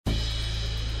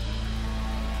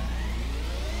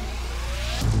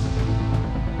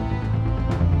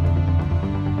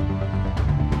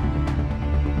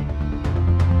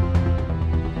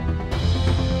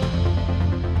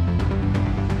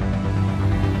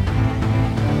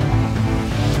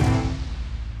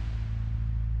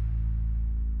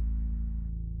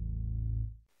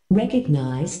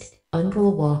Recognized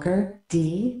Uncle Walker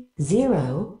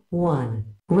D01.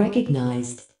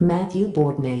 Recognized Matthew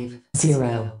Bordenave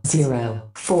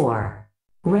 004.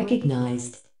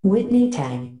 Recognized Whitney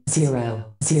Tang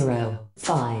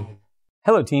 005.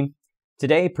 Hello team.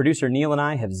 Today, producer Neil and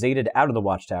I have Zeta'd out of the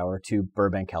Watchtower to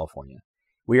Burbank, California.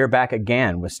 We are back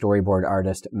again with storyboard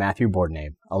artist Matthew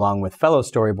Bordenave, along with fellow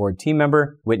storyboard team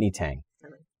member Whitney Tang.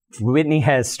 Whitney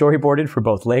has storyboarded for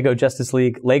both LEGO Justice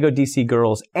League, LEGO DC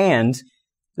Girls, and,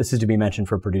 this is to be mentioned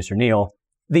for producer Neil,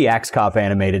 the Axe Cop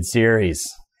animated series.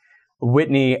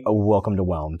 Whitney, welcome to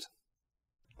Whelmed.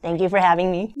 Thank you for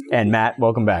having me. And Matt,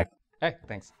 welcome back. Hey,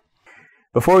 thanks.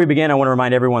 Before we begin, I want to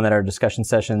remind everyone that our discussion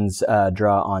sessions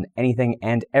draw on anything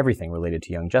and everything related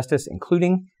to Young Justice,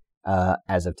 including,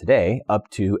 as of today, up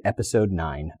to episode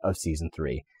 9 of season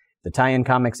 3, the tie-in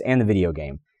comics and the video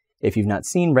game. If you've not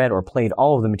seen, read, or played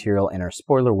all of the material and are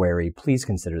spoiler wary, please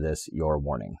consider this your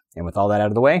warning. And with all that out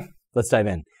of the way, let's dive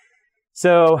in.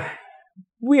 So,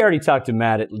 we already talked to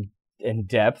Matt in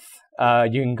depth.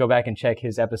 You can go back and check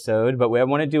his episode, but I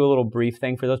want to do a little brief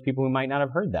thing for those people who might not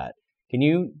have heard that. Can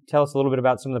you tell us a little bit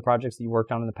about some of the projects that you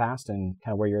worked on in the past and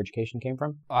kind of where your education came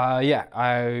from? Yeah,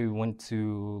 I went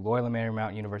to Loyola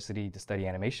Marymount University to study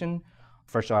animation.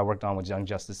 First show I worked on was Young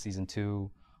Justice Season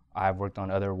 2. I've worked on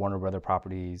other Warner Brother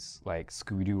properties like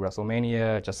Scooby-Doo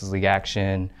Wrestlemania, Justice League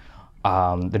Action,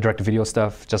 the direct-to-video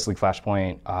stuff, Justice League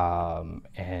Flashpoint,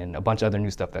 and a bunch of other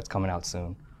new stuff that's coming out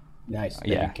soon. Nice. That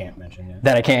you can't mention yet.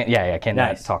 That I can't, I can't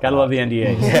nice. Talk Gotta about. love the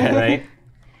NDAs, yeah, right?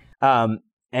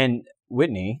 And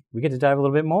Whitney, we get to dive a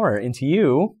little bit more into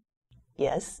you.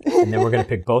 Yes. And then we're going to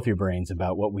pick both your brains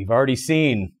about what we've already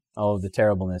seen, all of the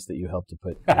terribleness that you helped to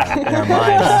put in our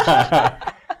minds.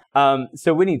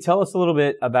 So Whitney, tell us a little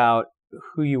bit about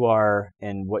who you are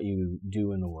and what you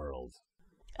do in the world.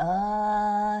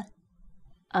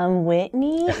 I'm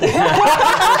Whitney.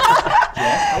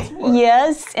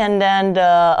 Yes, and then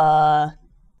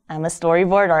I'm a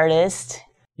storyboard artist.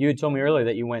 You had told me earlier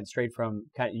that you went straight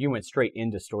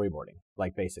into storyboarding,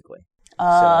 like basically.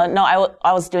 No,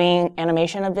 I was doing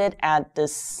animation a bit at the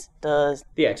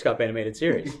Axe Cop animated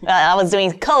series. I was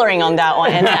doing coloring on that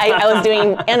one, and I was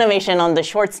doing animation on the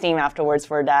shorts team afterwards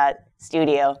for that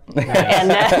studio.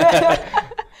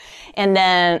 And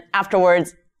then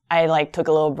afterwards, I took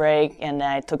a little break, and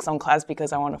I took some class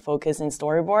because I want to focus in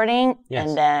storyboarding. Yes.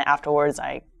 And then afterwards,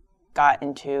 I got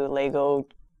into LEGO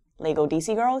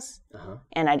DC Girls,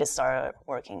 and I just started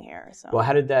working here. So. Well,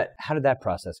 how did that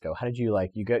process go? How did you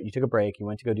you took a break, you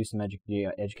went to go do some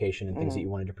education and things that you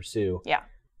wanted to pursue. Yeah.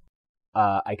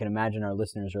 I can imagine our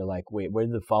listeners are like, wait, where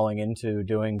did the falling into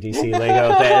doing DC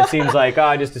LEGO thing? It seems like,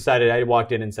 I just decided, I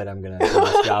walked in and said, I'm going to do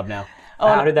this job now.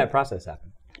 How did that process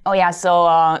happen? Oh yeah, so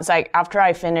it's like after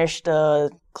I finished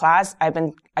the class, I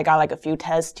got a few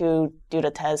tests to do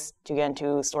the test to get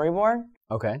into storyboard.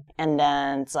 Okay. And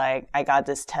then it's like I got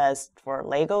this test for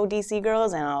LEGO DC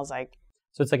Girls, and I was like,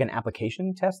 so it's like an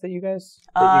application test that you guys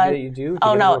that you do?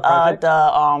 Oh no,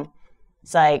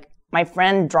 it's like my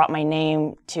friend dropped my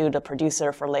name to the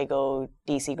producer for LEGO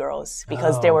DC Girls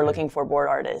because they were looking for board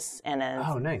artists, and then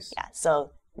nice. Yeah, so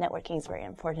networking is very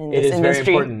important in this industry. It is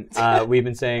very important. We've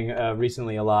been saying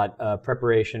recently a lot,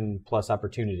 preparation plus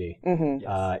opportunity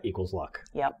equals luck.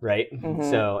 Yep. Right?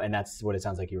 So, and that's what it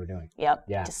sounds like you were doing. Yep.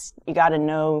 Yeah. Just, you got to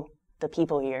know the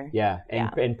people here. Yeah,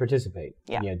 and participate.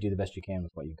 Yeah. Do the best you can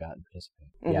with what you've got and participate.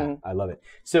 Yeah, I love it.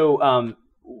 So,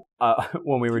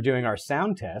 when we were doing our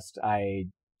sound test, I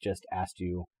just asked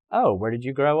you, where did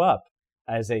you grow up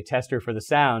as a tester for the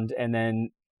sound? And then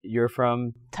you're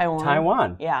from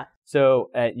Taiwan. Yeah. So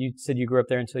you said you grew up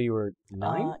there until you were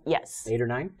 9? Yes. 8 or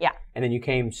 9? Yeah. And then you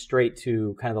came straight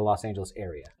to kind of the Los Angeles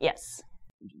area. Yes.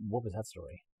 What was that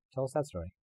story? Tell us that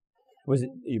story. Was it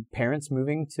your parents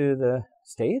moving to the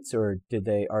States, or did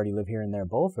they already live here and there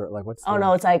both? Or like what's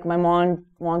no, it's like my mom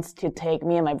wants to take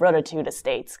me and my brother to the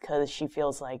States because she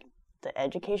feels like the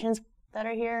education's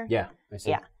better here. Yeah, I see.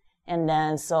 Yeah. And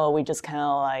then so we just kind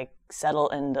of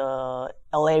settled in the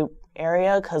LA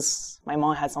area because my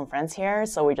mom had some friends here,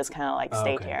 so we just kind of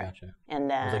stayed here. Gotcha. And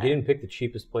then I was like, you didn't pick the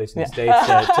cheapest place in the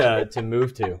States to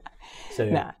move to. So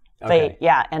nah. Okay. But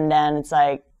yeah, and then it's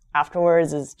like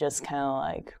afterwards it's just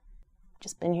kind of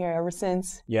just been here ever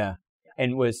since. Yeah.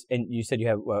 And you said you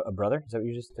have a brother? Is that what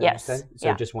you just yes. said?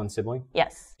 So just one sibling?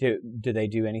 Yes. Do they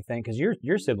do anything? Because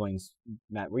your siblings,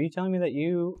 Matt, were you telling me that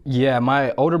you? Yeah,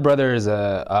 my older brother is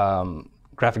a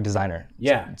graphic designer.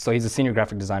 Yeah. So he's a senior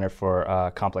graphic designer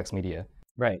for Complex Media.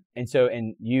 Right. And so,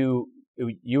 you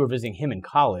were visiting him in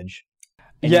college.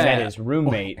 And you met his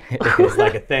roommate is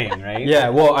like a thing, right? Yeah.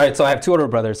 Well, all right. So I have two older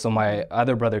brothers. So my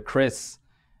other brother, Chris,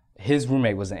 his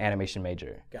roommate was an animation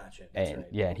major. Gotcha. And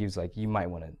yeah, and he was like, you might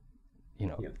want to,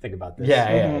 think about this.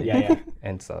 Yeah.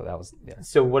 And so that was,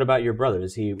 So what about your brother?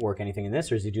 Does he work anything in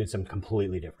this, or is he doing something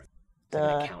completely different? Like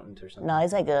an accountant or something? No,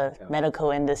 it's like a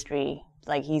medical industry.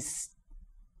 Like he's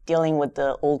dealing with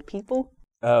the old people.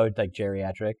 Oh, like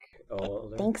geriatric?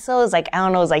 I think so. It's like, I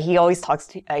don't know. It's like he always talks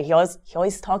to, he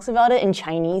always talks about it in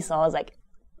Chinese. So I was like,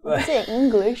 what's it in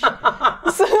English?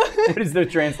 What is the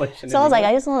translation? So I was like,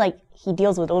 I just know like he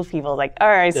deals with old people. Like, all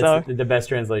right, That's the best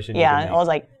translation. Yeah, you can make. I was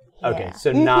like, yeah. Okay,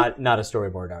 so not a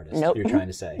storyboard artist. Nope. You're trying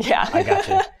to say. Yeah. I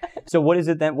gotcha. So what is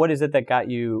it that got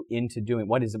you into doing?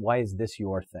 Why is this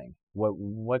your thing?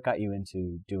 What got you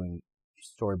into doing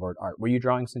storyboard art? Were you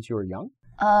drawing since you were young?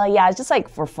 Yeah, it's just like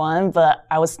for fun, but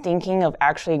I was thinking of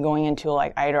actually going into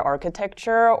like either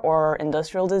architecture or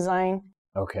industrial design.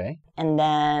 Okay. And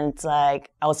then it's like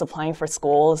I was applying for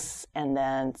schools, and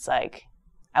then it's like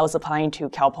I was applying to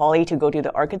Cal Poly to go to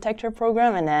the architecture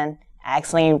program, and then I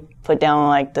accidentally put down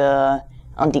like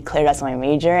undeclared as my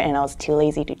major, and I was too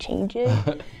lazy to change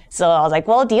it. So I was like,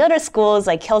 well, the other school is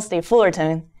like Cal State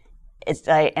Fullerton. It's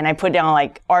like, and I put down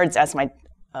like arts as my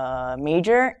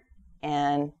major,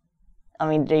 and I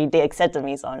mean, they accepted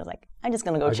me, so I was like, I'm just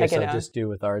gonna go check it out. Just do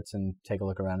with arts and take a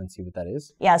look around and see what that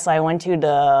is. Yeah, so I went to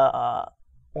the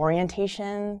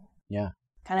orientation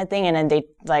kind of thing, and then they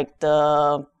like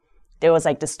there was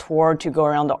like this tour to go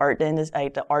around the art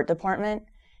department,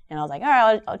 and I was like, all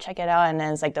right, I'll check it out. And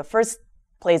then it's like the first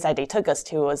place that they took us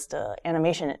to was the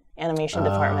animation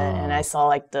department, and I saw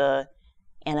like the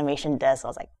animation desk. I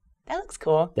was like, that looks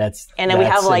cool. And then we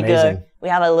have like amazing. We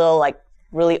have a little like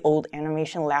really old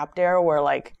animation lab there where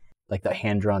like the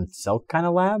hand-drawn silk kind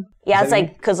of lab? Yeah, it's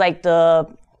like, because like the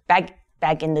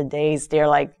back in the days, they're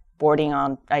like boarding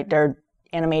on, like they're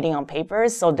animating on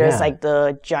papers. So there's like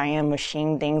the giant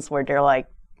machine things where they're like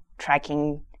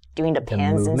doing the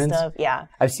pans and stuff. Yeah.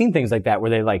 I've seen things like that where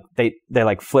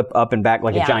they flip up and back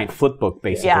like a giant flip book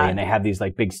basically. Yeah. And they have these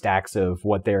like big stacks of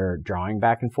what they're drawing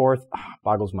back and forth.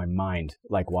 Boggles my mind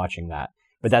like watching that.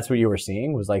 But that's what you were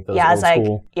seeing was like those old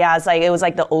school. Yeah, it's like it was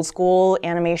like the old school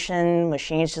animation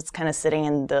machines just kind of sitting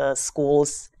in the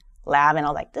school's lab, and I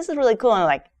was like, "This is really cool." And I'm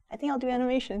like, "I think I'll do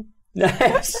animation."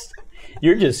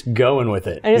 You're just going with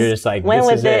it. You're just like went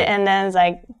this with is it, and then it's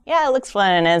like, yeah, it looks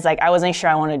fun. And then it's like I wasn't sure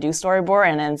I wanted to do storyboard,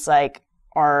 and then it's like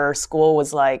our school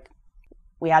was like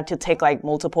we had to take like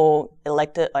multiple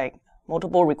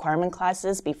requirement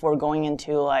classes before going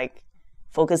into like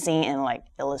focusing in like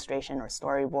illustration or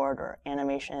storyboard or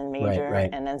animation major. Right.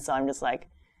 And then so I'm just like,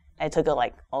 I took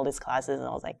like all these classes, and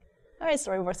I was like, all right,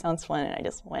 storyboard sounds fun, and I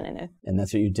just went in it. And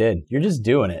that's what you did. You're just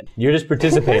doing it. You're just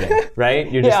participating, right?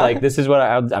 You're just like, this is what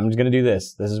I'm just going to do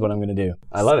this. This is what I'm going to do.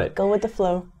 I love it. Go with the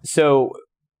flow. So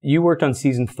you worked on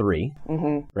season 3,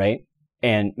 right?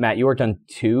 And Matt, you worked on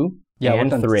 2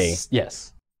 and 3.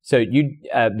 Yes. So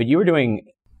but you were doing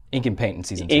ink and paint in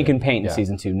season 2. Ink and paint in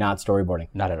season 2, not storyboarding.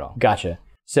 Not at all. Gotcha.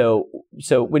 So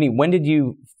Whitney, when did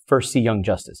you first see Young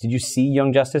Justice? Did you see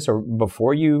Young Justice or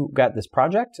before you got this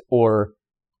project, or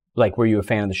like were you a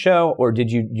fan of the show, or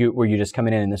were you just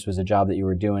coming in and this was a job that you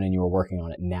were doing and you were working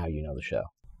on it and now you know the show?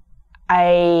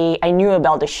 I knew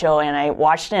about the show and I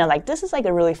watched it and I was like, this is like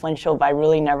a really fun show, but I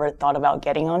really never thought about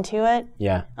getting onto it.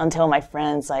 Yeah. Until my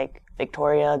friends like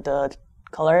Victoria, the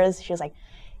colorist, she was like,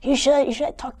 you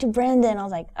should talk to Brandon. I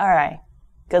was like, all right.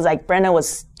 Because like Brenda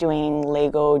was doing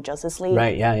Lego Justice League.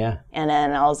 Right, yeah. And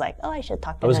then I was like, oh, I should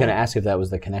talk to him. I was going to ask if that was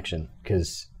the connection,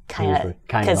 because kind of on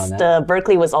that. Because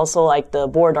Berkeley was also like the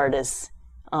board artist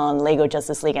on Lego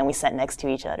Justice League, and we sat next to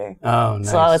each other. Oh,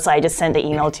 nice. So I just sent the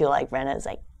email to like Brenda. It's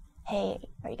like, hey,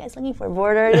 are you guys looking for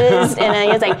board artists? And then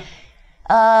he was like,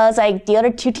 it's like the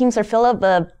other 2 teams are filled up,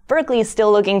 but Berkeley is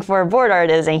still looking for a board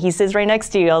artist, and he sits right next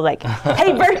to you. I was like,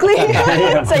 hey, Berkeley.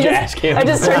 So I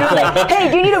just turned to like, hey,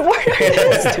 do you need a board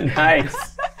artist?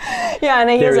 Nice. Yeah, and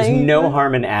then there is no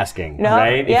harm in asking,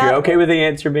 right? Yeah. If you're okay with the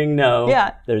answer being no,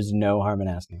 yeah, there's no harm in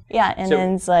asking. Yeah, and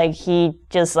then it's like he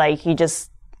just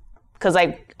because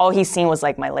like all he's seen was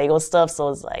like my Lego stuff, so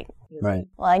it's like, right.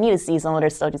 Well, I need to see some other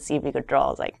stuff to see if he could draw. I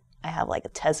was like, I have like a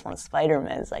test from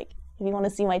Spider-Man. It's like, if you want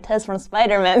to see my test from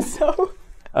Spider-Man, so.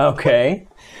 Okay.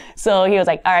 So he was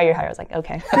like, all right, you're hired. I was like,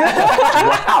 okay.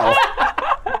 Wow.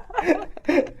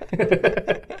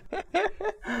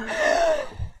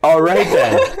 All right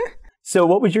then. So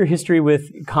what was your history with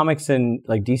comics and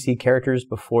like DC characters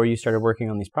before you started working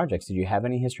on these projects? Did you have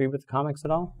any history with comics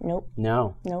at all? Nope.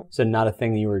 No. Nope. So not a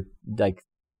thing that you were like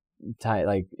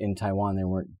in Taiwan, there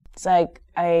weren't. It's like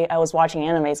I was watching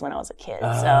animes when I was a kid.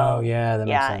 Oh, yeah, that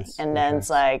makes sense. And then it's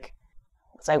like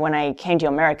when I came to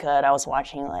America, I was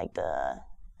watching like the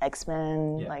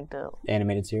X-Men, Yeah. like the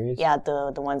Animated series?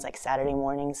 the ones like Saturday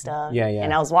morning stuff. Yeah.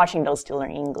 And I was watching those to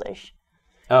learn English.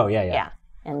 Oh, yeah. Yeah.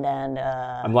 And then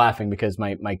I'm laughing because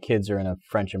my kids are in a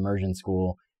French immersion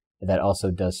school that also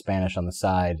does Spanish on the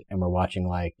side, and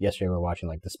yesterday we were watching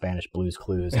like the Spanish Blues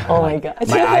Clues. And oh my god.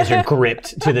 My eyes are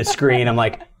gripped to the screen. I'm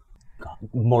like,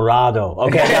 Morado.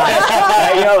 Okay.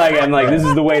 I'm like, this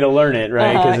is the way to learn it,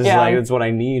 right? Because this is like, it's what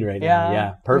I need right now.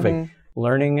 Yeah. Perfect. Mm-hmm.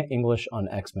 Learning English on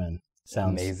X-Men.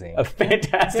 Sounds amazing.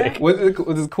 Fantastic. What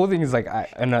the cool thing is, like,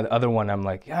 another other one, I'm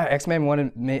like, yeah,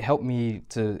 X-Men help me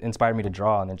to inspire me to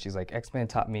draw, and then she's like, X-Men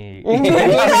taught me. So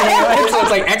it's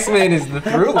like X-Men is the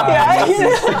through line.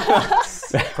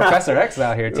 Professor X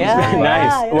out here too. Yeah,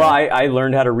 nice. Yeah. Well, I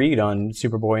learned how to read on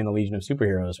Superboy and the Legion of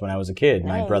Superheroes when I was a kid.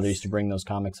 Nice. My brother used to bring those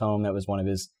comics home. That was one of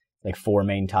his like 4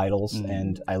 main titles,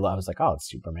 and I was like, oh, it's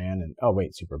Superman, and oh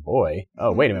wait, Superboy.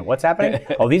 Oh wait a minute, what's happening?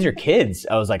 Oh, these are kids.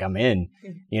 I was like, I'm in,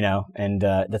 and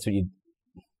that's what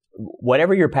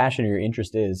whatever your passion or your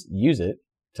interest is, use it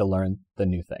to learn the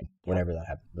new thing, whatever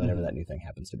that new thing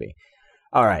happens to be.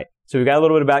 All right, so we got a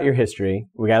little bit about your history.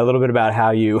 We got a little bit about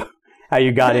how you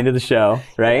got into the show,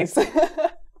 right?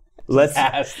 Let's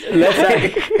I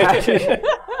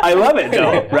love it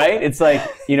though, right? It's like,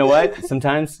 you know what?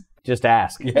 Sometimes just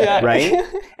ask, right?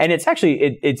 And it's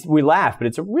actually, we laugh, but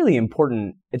it's a really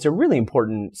important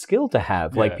skill to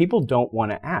have. Like, people don't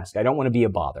want to ask. I don't want to be a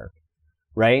bother,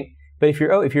 right? But if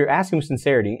you're asking with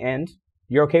sincerity and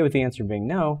you're okay with the answer being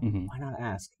no, why not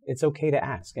ask? It's okay to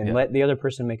ask and let the other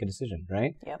person make a decision,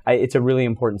 right? Yep. It's a really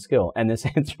important skill. And this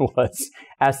answer was,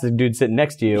 ask the dude sitting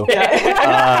next to you.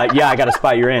 I got a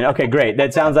spot you're in. Okay, great.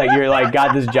 That sounds like you're like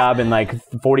got this job in like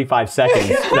 45 seconds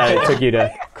that it took you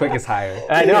to. Quickest hire.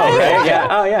 I know, right? Yeah.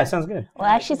 Oh, yeah. Sounds good. Well,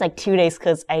 actually, it's like 2 days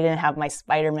because I didn't have my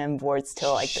Spider-Man boards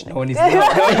till like the next No,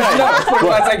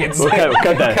 45 seconds. Okay,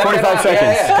 cut that. 45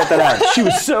 seconds. Cut that out. She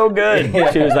was so good.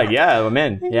 She was like, yeah, I'm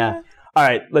in. Yeah. All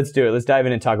right, let's do it. Let's dive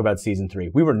in and talk about season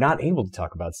 3. We were not able to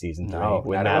talk about season 3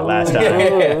 with Matt last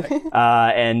time.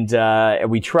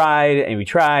 And we tried, and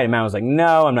Matt was like,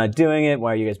 no, I'm not doing it.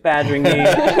 Why are you guys badgering me?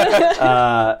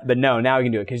 But no, now we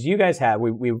can do it. Because you guys have,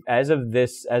 as of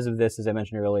this, as I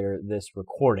mentioned earlier, this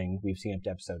recording, we've seen up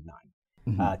to episode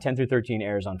 9. 10 through 13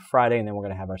 airs on Friday, and then we're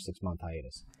going to have our 6-month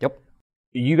hiatus. Yep.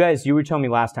 You were telling me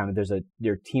last time that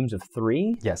there are teams of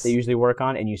 3 yes. they usually work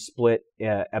on, and you split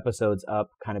episodes up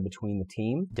kind of between the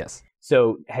team. Yes.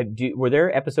 So were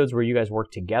there episodes where you guys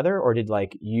worked together, or did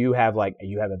you have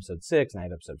episode 6 and I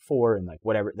have episode 4 and like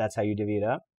whatever? That's how you divvy it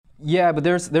up? Yeah, but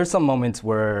there's some moments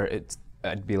where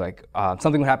I'd be like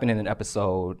something would happen in an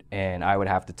episode, and I would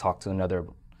have to talk to another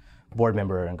board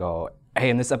member and go, hey,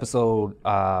 in this episode,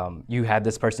 you had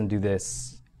this person do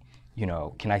this.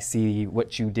 Can I see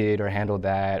what you did or handled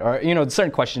that? Or, certain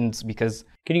questions because...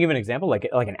 Can you give an example, like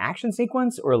an action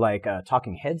sequence or like a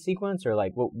talking head sequence, or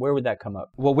like where would that come up?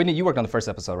 Well, Whitney, you worked on the first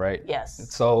episode, right? Yes.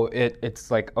 So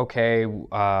it's like, okay,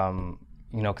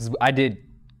 because I did,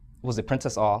 was it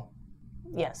Princess All?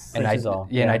 Yes. And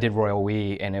and I did Royal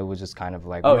We, and it was just kind of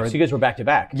like... Oh, so you guys were back to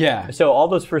back. Yeah. So all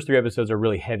those first 3 episodes are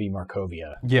really heavy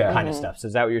Markovia kind of stuff. So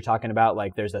is that what you're talking about?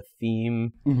 Like there's a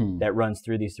theme that runs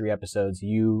through these 3 episodes.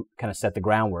 You kind of set the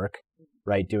groundwork,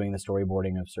 right? Doing the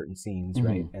storyboarding of certain scenes,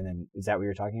 right? And then is that what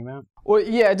you're talking about? Well,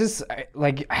 yeah, just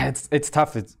like it's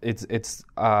tough. It's because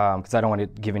I don't want to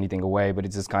give anything away, but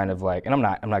it's just kind of like, and I'm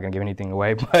not gonna give anything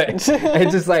away, but it's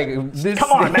just like this.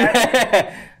 Come on,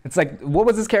 man. It's like, what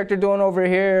was this character doing over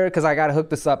here? Because I gotta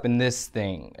hook this up in this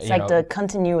thing. It's like the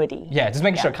continuity. Yeah, just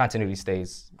making sure continuity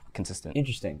stays consistent.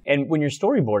 Interesting. And when you're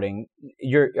storyboarding,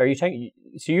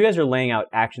 so you guys are laying out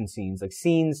action scenes, like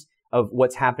scenes of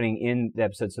what's happening in the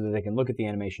episode so that they can look at the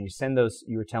animation. You send those,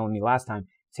 you were telling me last time,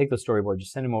 take those storyboards,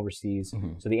 just send them overseas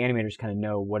so the animators kind of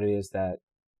know what it is that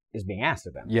is being asked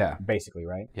of them. Yeah. Basically,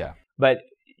 right? Yeah. But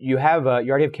you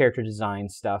already have character design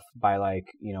stuff by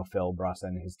Phil Brassa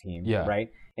and his team, right?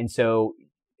 And so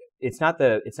it's not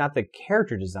the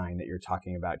character design that you're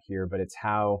talking about here, but it's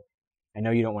how, I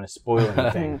know you don't want to spoil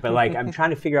anything, but like I'm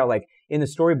trying to figure out, like in the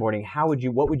storyboarding,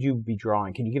 what would you be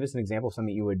drawing? Can you give us an example of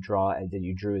something you would draw that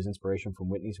you drew as inspiration from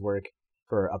Whitney's work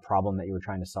for a problem that you were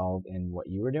trying to solve in what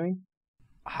you were doing?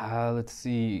 Let's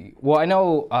see. Well, I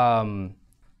know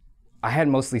I had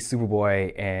mostly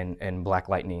Superboy and Black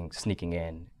Lightning sneaking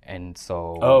in, and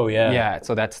so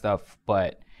so that stuff.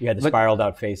 But you had the spiraled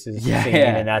out faces,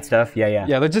 and that stuff. Yeah.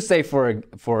 Let's just say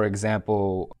for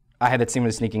example, I had that scene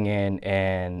with sneaking in,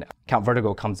 and Count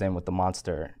Vertigo comes in with the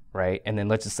monster, right? And then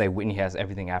let's just say Whitney has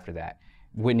everything after that.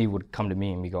 Whitney would come to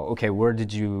me and we go, okay, where did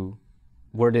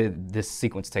this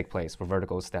sequence take place where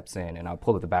Vertigo steps in? And I'll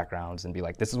pull up the backgrounds and be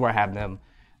like, this is where I have them.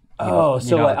 Oh, you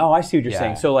so know, like, oh, I see what you're yeah.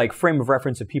 saying. So like frame of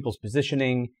reference of people's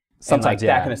positioning, Sometimes, and like yeah.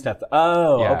 that kind of stuff.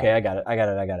 Oh, Yeah. okay, I got it.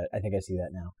 I think I see that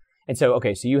now. And so,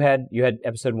 okay, so you had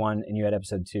episode 1 and you had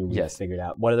episode 2. We Yes. figured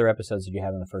out. What other episodes did you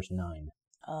have in the first 9?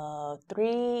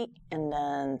 3 and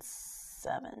then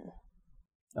 7.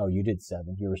 Oh, you did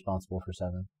 7. You're responsible for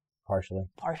 7, partially.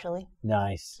 Partially.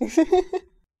 Nice.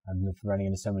 I'm running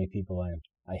into so many people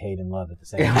I hate and love at the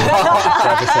same time.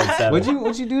 Episode 7.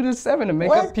 What'd you do to 7 to make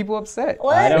What? people upset?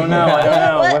 What? I don't know.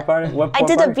 What? What I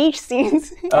did part? the beach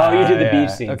scenes. Oh, you did the yeah.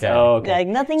 beach scenes. Okay. Oh, okay. Like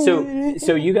nothing. So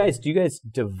do you guys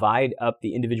divide up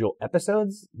the individual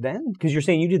episodes then? Because you're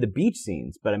saying you did the beach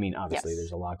scenes, but I mean, obviously Yes.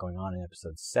 there's a lot going on in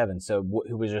episode 7. So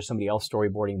was there somebody else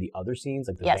storyboarding the other scenes,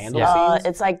 like the yes. vandal scenes?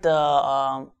 It's like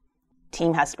the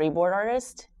team has storyboard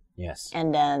artists. Yes.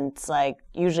 And then it's like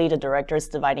usually the director's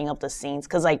dividing up the scenes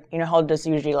because like you know how there's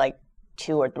usually like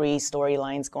 2 or 3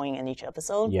 storylines going in each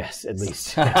episode. Yes, at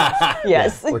least.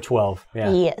 Yes. Or 12.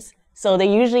 Yeah. Yes. So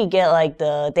they usually get like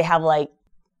they have like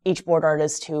each board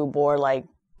artist to board like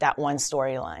that one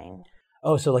storyline.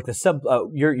 Oh, so like the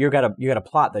you got a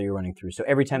plot that you're running through. So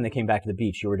every time they came back to the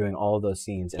beach, you were doing all of those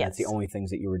scenes, and Yes. that's the only things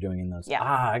that you were doing in those. Yeah.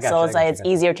 Ah, I got So you, it's I got like you, it's I got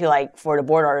you. easier to like for the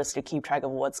board artists to keep track of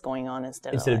what's going on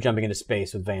instead Instead of like, jumping into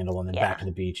space with Vandal and then Yeah. back to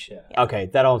the beach. Yeah. Okay,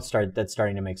 that's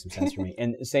starting to make some sense for me.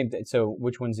 And same thing. So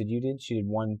which ones did you do? She did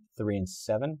 1, 3, and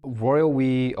 7. Royal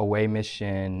We, Away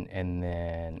Mission, and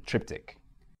then Triptych.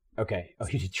 Okay. Oh,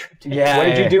 you did Triptych. Yeah, What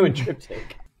did you yeah. do in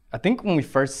Triptych? I think when we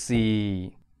first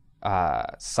see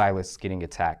Silas getting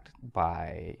attacked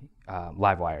by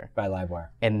Livewire, By Livewire.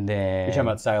 and then You're talking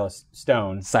about Silas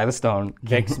Stone, Silas Stone,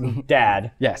 Vic's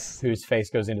dad, yes, whose face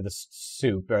goes into the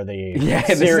soup or the Yeah,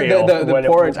 the- cereal, the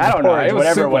porridge. I don't know. porridge, It was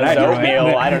whatever soup it was, when I drew it.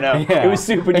 oatmeal. I don't know. Yeah. It was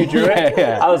soup when you drew it.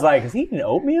 Yeah. I was like, is he eating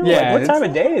oatmeal? Yeah, Like, what time it's-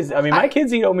 of day is? I mean, my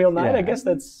kids eat oatmeal night. Yeah. I guess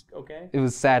that's okay. it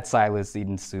was sad Silas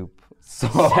eating soup. So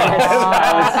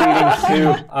Silas eating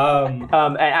soup.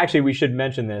 And actually, we should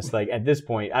mention this. Like at this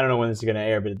point, I don't know when this is going to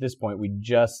air, but at this point, we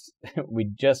just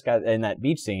got in that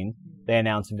beach scene. They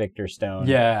announced Victor Stone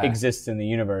Yeah. exists in the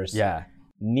universe. yeah,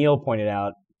 Neil pointed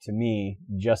out to me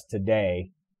just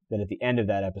today that at the end of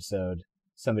that episode,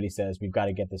 somebody says, we've got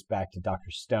to get this back to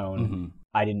Dr. Stone. Mhm.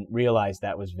 I didn't realize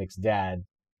that was Vic's dad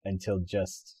until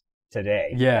just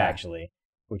today, Yeah. actually,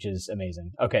 which is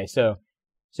amazing. Okay, so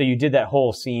you did that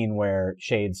whole scene where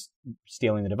Shade's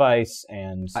stealing the device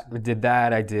and I did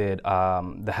that. I did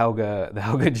the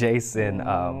Helga Jason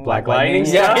Black Lightning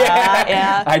Yeah, stuff?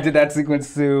 Yeah. I did that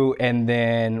sequence too. And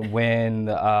then when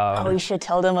Oh, you should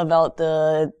tell them about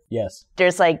yes.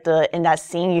 there's like in that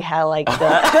scene you had like the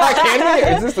Can we?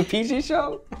 Is this a PG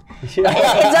show?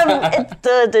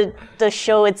 the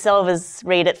show itself is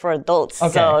rated for adults.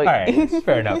 Okay, So all right,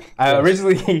 fair enough.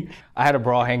 Originally, I had a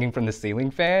bra hanging from the ceiling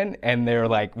fan, and they were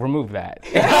like, "Remove that."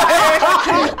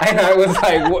 And I was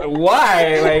like,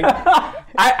 "Why?" Like,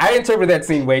 I interpret that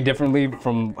scene way differently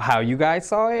from how you guys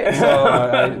saw it.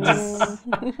 So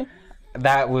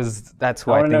that's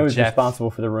who I I want to know think who's Jeff. responsible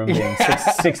for the room being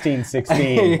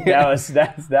 1616. That was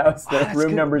the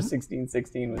room number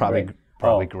 1616. Was Probably great.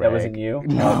 probably That Greg. wasn't you?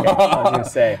 Okay. I was going to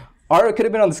say. Or it could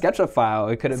have been on the SketchUp file.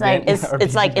 It could have it's like been.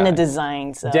 it's like in the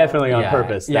design. So Definitely on Yeah.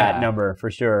 purpose, that Yeah. number for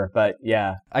sure. But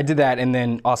yeah, I did that, and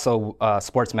then also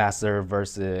Sportsmaster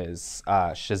versus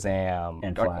Shazam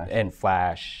And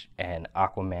Flash. and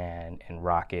Aquaman and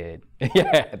Rocket.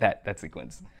 Yeah, that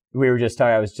sequence. I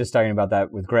was just talking about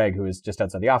that with Greg, who was just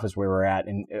outside the office where we're at,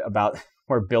 and about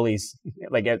where Billy's,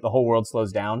 like the whole world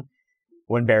slows down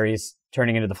when Barry's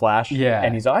turning into the Flash. Yeah.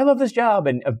 And he's like, I love this job.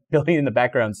 And Billy in the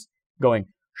background's going,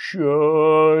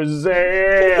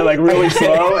 Shazam, like really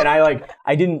slow. And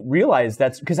I didn't realize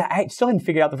that's because I still hadn't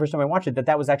figured out the first time I watched it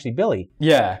that was actually Billy.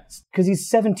 Yeah. Because he's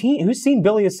 17. Who's seen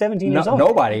Billy as 17 years old?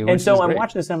 Nobody. And which so is I'm great.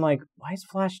 watching this and I'm like, why is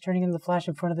Flash turning into the Flash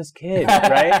in front of this kid,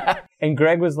 right? And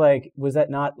Greg was like, was that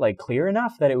not like clear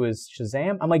enough that it was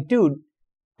Shazam? I'm like, dude,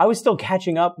 I was still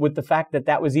catching up with the fact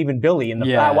that was even Billy in the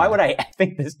Yeah. Why would I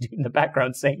think this dude in the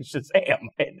background saying Shazam?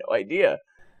 I had no idea.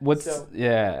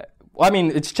 Yeah. Well, I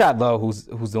mean, it's Chad Lowe who's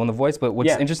doing the voice, but what's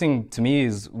Yeah. interesting to me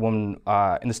is when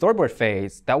in the storyboard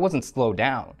phase, that wasn't slowed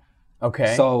down.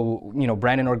 Okay. So,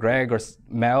 Brandon or Greg or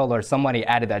Mel or somebody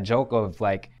added that joke of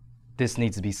like, this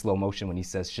needs to be slow motion when he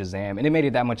says Shazam. And it made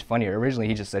it that much funnier. Originally,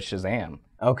 he just said Shazam.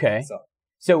 Okay.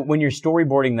 So when you're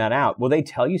storyboarding that out, will they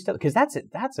tell you stuff? Because that's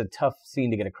a tough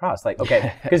scene to get across. Like,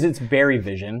 okay, because it's Barry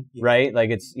vision, right? Like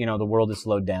it's, the world is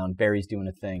slowed down. Barry's doing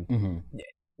a thing. Mm-hmm.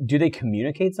 Do they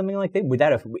communicate something like that? Would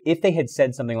that if they had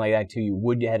said something like that to you,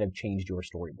 would it have changed your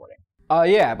storyboarding?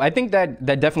 Yeah, I think that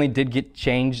definitely did get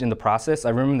changed in the process. I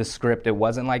remember the script, it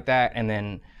wasn't like that. And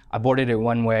then I boarded it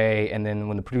one way, and then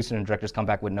when the producer and directors come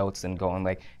back with notes and going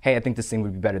like, hey, I think this scene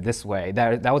would be better this way,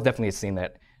 that was definitely a scene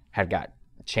that had got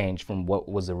changed from what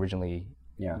was originally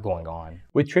going on.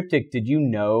 With Triptych, did you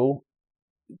know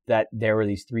that there were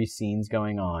these 3 scenes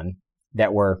going on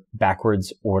that were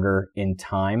backwards order in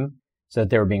time, so that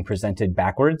they were being presented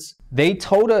backwards? They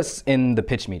told us in the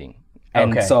pitch meeting.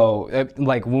 And so,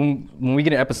 like, when we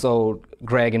get an episode,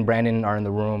 Greg and Brandon are in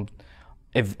the room.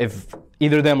 If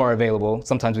either of them are available,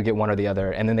 sometimes we get one or the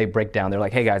other, and then they break down. They're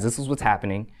like, hey, guys, this is what's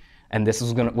happening, and this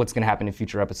is what's going to happen in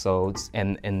future episodes.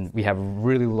 And we have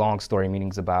really long story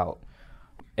meetings about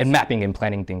and mapping and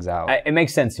planning things out. It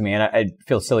makes sense to me, and I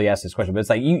feel silly to ask this question, but it's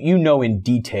like you know in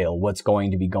detail what's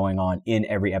going to be going on in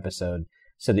every episode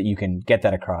so that you can get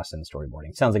that across in the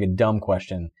storyboarding. Sounds like a dumb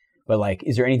question, but like,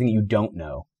 is there anything that you don't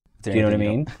know? Do you know what I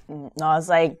mean? No, it's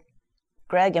like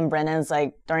Greg and Brennan's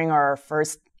like during our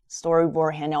first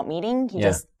storyboard handout meeting,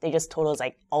 they just told us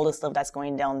like all the stuff that's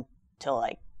going down till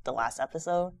like the last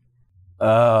episode.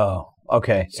 Oh,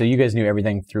 okay. So you guys knew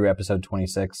everything through episode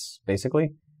 26,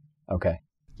 basically? Okay.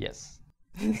 Yes.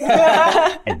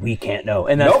 And we can't know.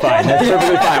 And that's fine. That's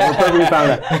perfectly fine. We're perfectly fine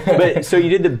with that. But so you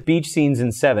did the beach scenes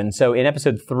in 7. So in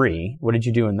episode 3, what did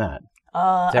you do in that?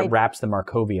 That wraps the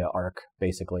Markovia arc,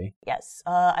 basically. Yes.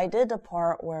 I did the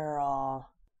part where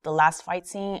the last fight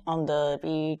scene on the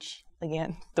beach,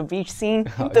 again, the beach scene.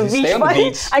 The beach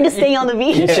fight. I'm just staying on the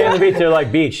beach. You stay on the beach, they're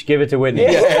like, beach, give it to Whitney.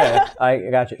 Yeah. I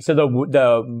got you. So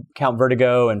the Count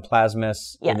Vertigo and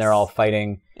Plasmus, and they're all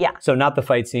fighting. Yeah. So not the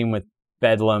fight scene with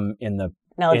Bedlam in the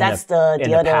No, that's the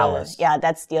other palace. Yeah,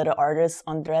 that's the other artist,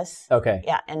 Andres. Okay.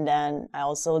 Yeah, and then I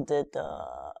also did the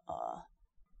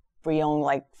Brion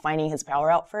like finding his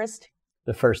power out first.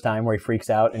 The first time where he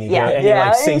freaks out and he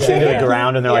like sinks into the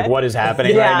ground and they're like, what is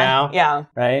happening right now? Yeah.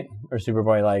 Right? Or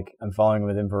Superboy like, I'm following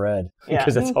with infrared.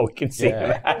 Because that's all we can see.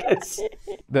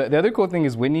 The other cool thing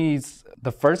is Whitney's,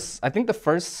 I think the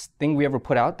first thing we ever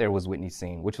put out there was Whitney's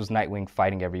scene, which was Nightwing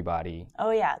fighting everybody.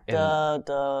 Oh yeah,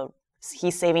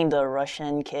 he's saving the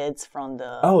Russian kids from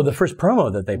the... Oh, the first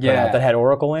promo that they put out that had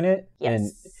Oracle in it? Yes.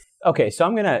 And, okay, so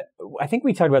I think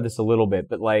we talked about this a little bit,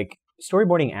 but like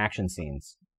storyboarding action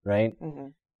scenes, right? Mm-hmm.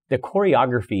 The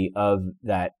choreography of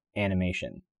that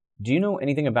animation. Do you know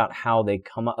anything about how they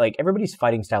come up? Like everybody's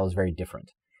fighting style is very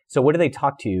different. So what do they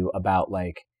talk to you about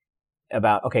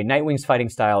okay, Nightwing's fighting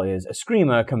style is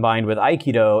Eskrima combined with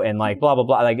Aikido and like blah, blah,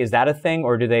 blah. Like, is that a thing?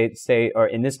 Or do they say, or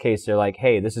in this case, they're like,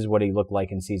 hey, this is what he looked like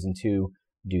in season 2.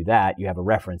 Do that. You have a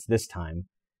reference this time.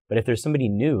 But if there's somebody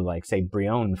new, like say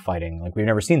Brion fighting, like we've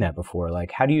never seen that before,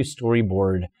 like how do you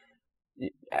storyboard?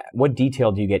 What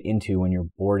detail do you get into when you're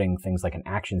boarding things like an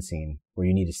action scene where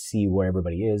you need to see where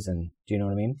everybody is? And do you know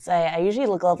what I mean? So I usually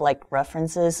look up like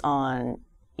references on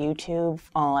YouTube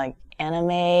on like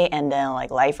anime and then like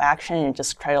live action and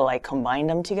just try to like combine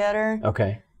them together.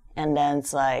 Okay. And then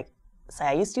it's like,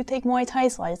 I used to take Muay Thai,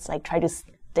 so I just like try to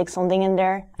stick something in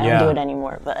there. I don't do it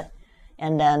anymore, but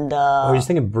and then I was just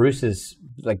thinking Bruce's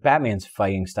like Batman's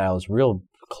fighting style is real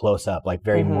close up, like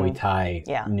very Muay Thai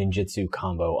ninjutsu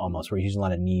combo almost, where he's using a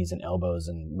lot of knees and elbows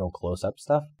and real close up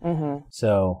stuff. Mm-hmm.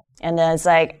 So and then it's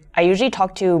like I usually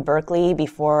talk to Berkeley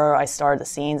before I start the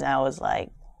scenes, and I was like,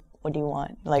 "What do you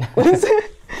want? Like, what is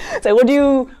it? It's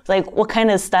like, what kind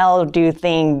of style do you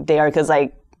think they are? Because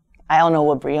like I don't know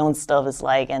what Brion's stuff is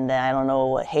like, and then I don't know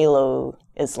what Halo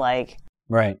is like."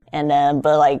 Right. And then,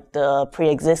 but like the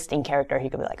pre-existing character, he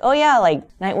could be like, oh yeah, like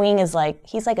Nightwing is like,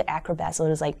 he's like an acrobat, so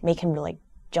just like make him like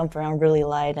jump around really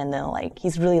light, and then like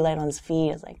he's really light on his feet.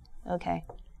 It's like, okay.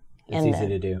 It's easy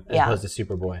to do, as opposed to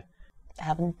Superboy. I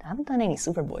haven't done any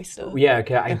Superboy stuff. Yeah,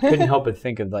 I couldn't help but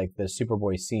think of like the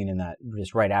Superboy scene in that,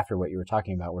 just right after what you were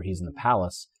talking about, where he's in the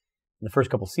palace. In the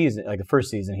first couple seasons, like the first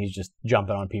season, he's just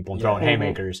jumping on people and throwing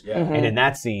haymakers. Yeah. And in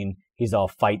that scene, he's all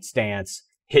fight stance,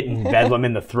 hitting Bedlam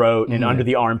in the throat and under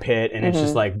the armpit, and it's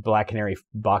just like Black Canary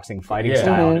boxing fighting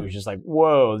style. And it was just like,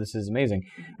 whoa, this is amazing,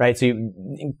 right? So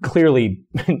you, clearly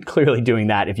doing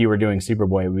that, if you were doing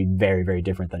Superboy, it would be very, very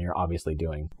different than you're obviously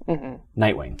doing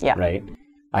Nightwing, right?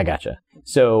 I gotcha.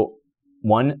 So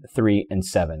 1, 3, and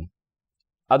 7.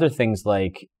 Other things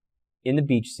like in the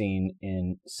beach scene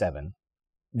in 7,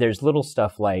 there's little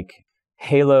stuff like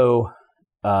Halo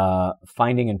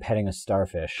finding and petting a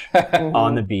starfish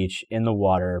on the beach in the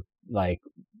water, like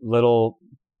little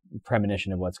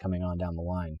premonition of what's coming on down the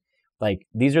line. Like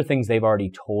these are things they've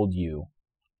already told you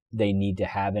they need to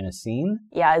have in a scene.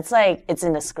 Yeah, it's like it's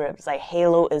in the script. It's like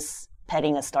Halo is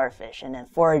petting a starfish, and then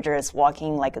Forager is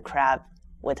walking like a crab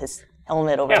with his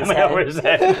helmet over his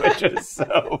head, which is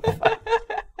so fun.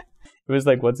 It was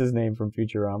like, what's his name from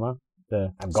Futurama?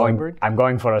 I'm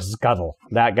going for a scuttle.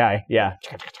 That guy, yeah.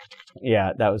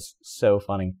 Yeah, that was so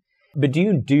funny. But do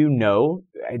you know,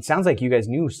 it sounds like you guys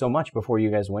knew so much before you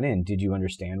guys went in. Did you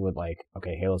understand what, like,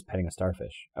 okay, Halo's petting a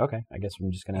starfish. Okay, I guess I'm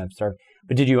just going to have starfish.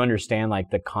 But did you understand,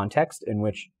 like, the context in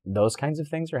which those kinds of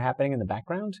things are happening in the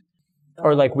background?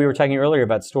 Or like we were talking earlier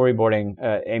about storyboarding,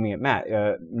 aiming at Matt,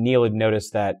 Neil had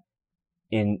noticed that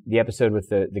in the episode with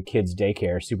the kids'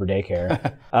 daycare, super daycare,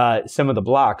 some of the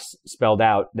blocks spelled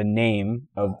out the name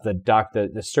of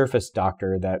the surface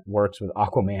doctor that works with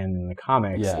Aquaman in the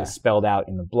comics is spelled out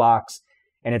in the blocks.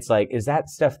 And it's like, is that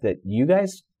stuff that you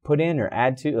guys put in or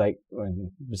add to, like,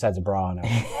 besides a bra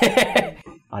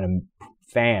on a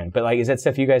fan, but like, is that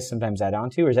stuff you guys sometimes add on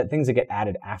to, or is that things that get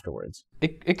added afterwards?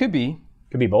 It could be.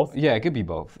 Could be both? Yeah, it could be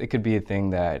both. It could be a thing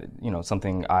that,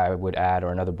 something I would add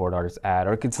or another board artist add,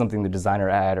 or it could be something the designer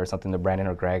add or something that Brandon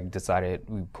or Greg decided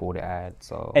would be cool to add.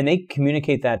 So. And they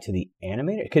communicate that to the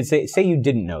animator? Because say you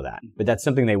didn't know that, but that's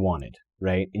something they wanted,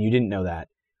 right? And you didn't know that.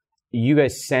 You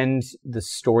guys send the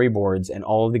storyboards and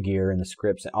all of the gear and the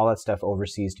scripts and all that stuff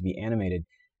overseas to be animated.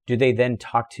 Do they then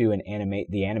talk to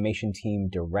the animation team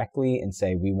directly and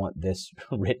say, we want this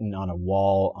written on a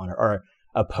wall or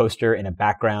a poster in a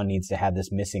background needs to have this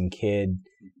missing kid,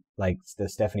 like the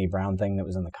Stephanie Brown thing that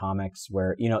was in the comics,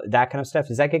 where, that kind of stuff?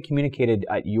 Does that get communicated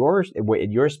at your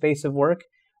space of work,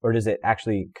 or does it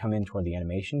actually come in toward the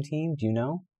animation team? Do you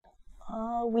know?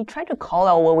 We try to call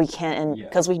out what we can, and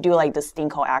because we do like this thing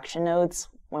called action notes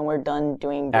when we're done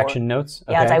doing action notes.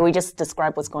 Okay. Yeah, it's like we just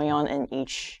describe what's going on in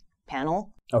each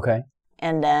panel. Okay.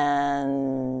 And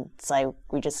then it's like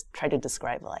we just try to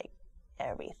describe like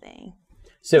everything.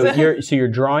 So you're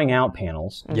drawing out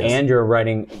panels and you're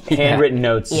writing handwritten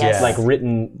notes, like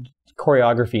written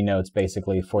choreography notes,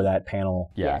 basically for that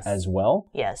panel as well.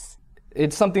 Yes.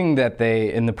 It's something that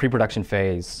they, in the pre-production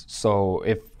phase, so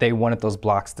if they wanted those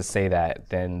blocks to say that,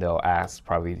 then they'll ask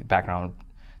probably background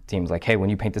teams like, hey, when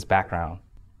you paint this background,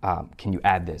 can you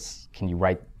add this? Can you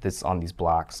write this on these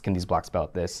blocks? Can these blocks spell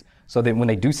out this? So then when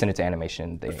they do send it to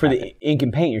animation, they for the ink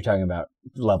and paint, you're talking about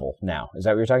level now. Is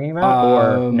that what you're talking about,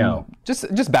 or no?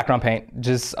 Just background paint,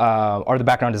 or the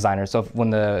background designer. So when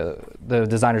the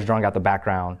designer's drawing out the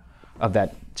background of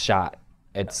that shot,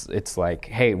 it's like,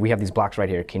 hey, we have these blocks right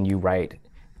here. Can you write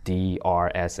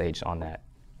DRSH on that?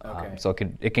 Okay. So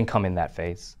it can come in that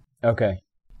phase. Okay.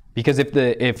 Because if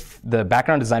the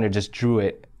background designer just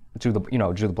drew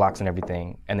the blocks and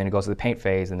everything, and then it goes to the paint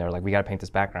phase, and they're like, we got to paint this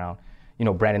background.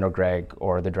 Brandon or Greg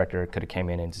or the director could have came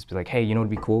in and just be like, hey, it'd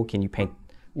be cool. Can you paint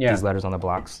these letters on the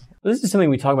blocks? Well, this is something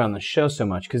we talk about on the show so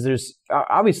much because there's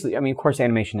obviously, of course,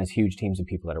 animation has huge teams of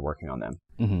people that are working on them.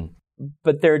 Mm-hmm.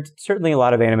 But there are certainly a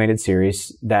lot of animated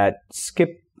series that skip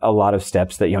a lot of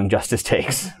steps that Young Justice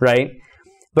takes, right?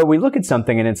 But we look at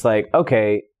something and it's like,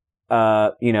 okay,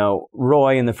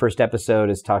 Roy in the first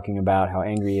episode is talking about how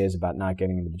angry he is about not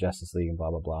getting into the Justice League and blah,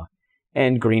 blah, blah.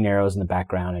 And Green Arrow's in the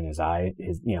background, and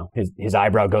his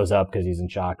eyebrow goes up because he's in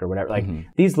shock or whatever. Like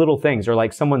these little things, or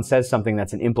like someone says something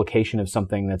that's an implication of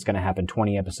something that's going to happen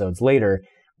 20 episodes later.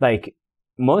 Like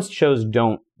most shows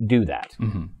don't do that.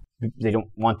 Mm-hmm. They don't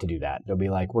want to do that. They'll be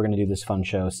like, we're going to do this fun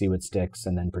show, see what sticks,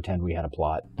 and then pretend we had a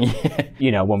plot.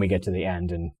 When we get to the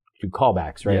end and do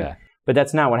callbacks, right? Yeah. But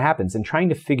that's not what happens. And trying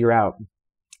to figure out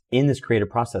in this creative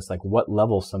process, like what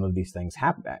level some of these things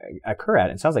occur at.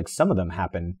 It sounds like some of them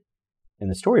happen in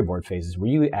the storyboard phases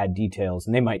where you add details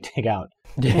and they might take out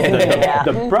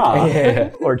the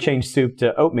broth or change soup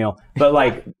to oatmeal. But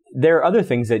like there are other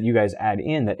things that you guys add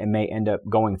in that it may end up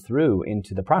going through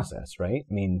into the process, right?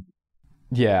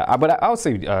 Yeah, but I would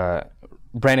say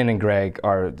Brandon and Greg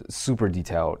are super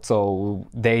detailed, so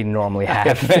they normally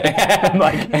have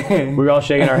we're all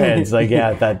shaking our heads like,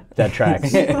 yeah, that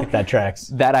tracks. That tracks.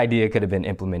 That idea could have been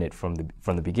implemented from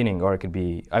the beginning, or it could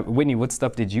be Whitney, what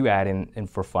stuff did you add in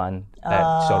for fun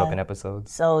that showed up in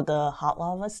episodes? So the hot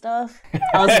lava stuff.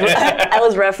 I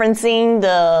was referencing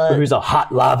the There's a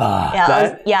hot lava.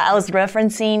 I was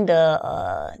referencing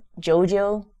the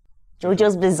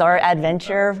JoJo's Bizarre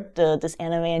Adventure, this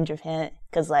anime in Japan,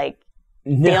 because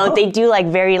they do like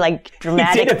very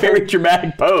dramatic. He did a very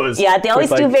dramatic pose. Yeah, they always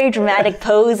do very dramatic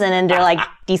pose, and then they're like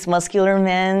these muscular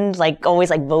men, always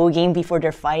voguing before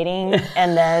they're fighting,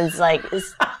 and then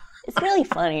it's really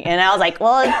funny. And I was like,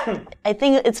 well, I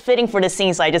think it's fitting for the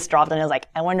scene, so I just dropped it. And I was like,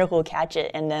 I wonder who'll catch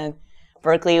it. And then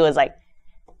Berkeley was like,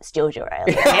 it's JoJo, right? I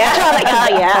was like, yeah. I was like,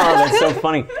 oh yeah. Oh, that's so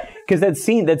funny. Because that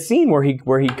scene where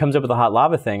he comes up with the hot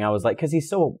lava thing, I was like, because he's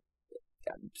so.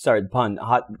 Sorry, the pun.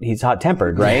 He's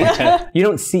hot-tempered, right? We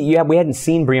hadn't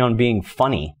seen Brion being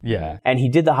funny. Yeah. And he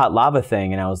did the hot lava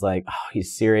thing, and I was like, oh,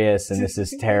 he's serious, and this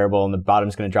is terrible, and the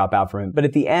bottom's going to drop out for him. But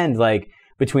at the end,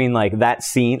 between that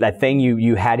scene, that thing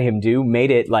you had him do,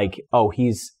 made it oh,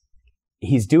 he's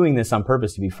he's doing this on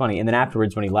purpose to be funny. And then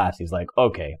afterwards, when he laughs, he's like,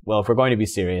 okay, well, if we're going to be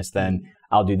serious, then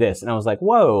I'll do this. And I was like,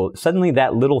 whoa, suddenly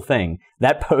that little thing,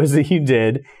 that pose that you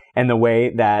did, and the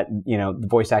way that, the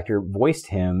voice actor voiced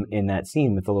him in that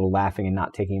scene with the little laughing and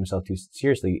not taking himself too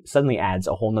seriously, suddenly adds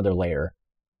a whole nother layer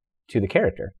to the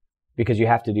character. Because you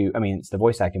have to do, it's the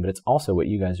voice acting, but it's also what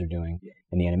you guys are doing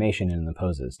in the animation and in the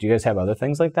poses. Do you guys have other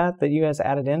things like that you guys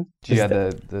added in? Do you have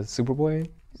the Superboy?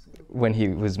 When he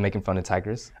was making fun of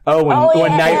tigers. Oh, when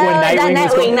Nightwing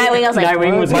was like,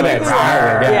 Nightwing was like,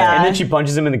 yeah. And then she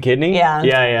punches him in the kidney. Yeah.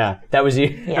 Yeah. That was you.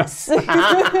 Yes. It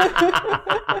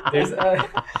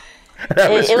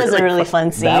was a really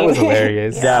fun scene. That was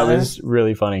hilarious. Yeah. That was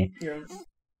really funny. Yeah.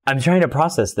 I'm trying to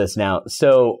process this now.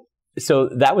 So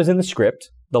that was in the script.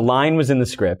 The line was in the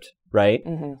script, right?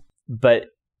 Mm-hmm. But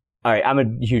all right, I'm a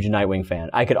huge Nightwing fan.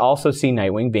 I could also see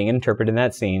Nightwing being interpreted in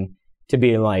that scene to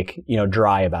be like,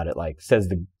 dry about it, like says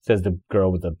the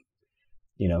girl with the,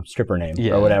 stripper name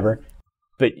or whatever.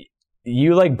 But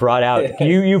you like brought out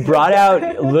you brought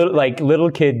out little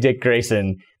kid Dick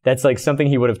Grayson. That's like something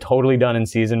he would have totally done in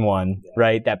season 1,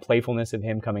 right? That playfulness of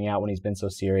him coming out when he's been so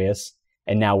serious,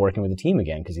 and now working with the team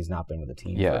again because he's not been with the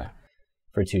team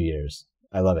for 2 years.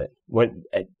 I love it. What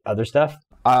other stuff?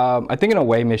 I think in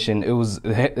Away Mission, it was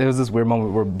this weird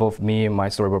moment where both me and my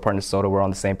storyboard partner Soda were on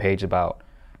the same page about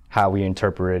how we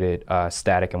interpreted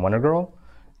Static and Wonder Girl.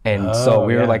 And so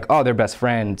we were like, oh, they're best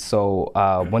friends. So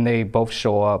when they both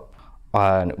show up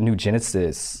on New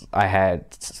Genesis,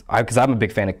 because I'm a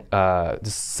big fan of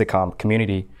this sitcom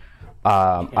Community,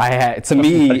 what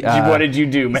did you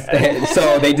do, man?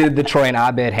 So they did the Troy and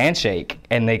Abed handshake,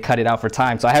 and they cut it out for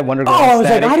time. So I had Wonder Girl. Oh, I was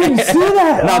like, I didn't see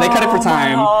that. No, they cut it for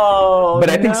time.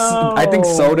 But I think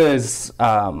Soda's.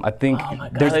 Oh my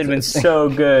God, that'd been so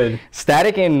good.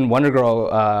 Static and Wonder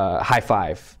Girl high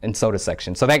five in Soda's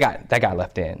section, so that got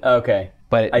left in. Okay,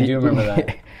 but I do remember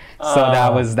that. So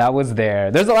that was there.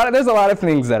 There's a lot of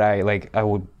things that I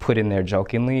would put in there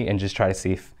jokingly and just try to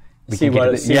see if. What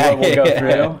we'll go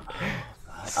through.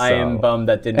 I am bummed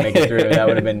that didn't make it through. That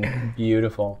would have been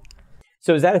beautiful.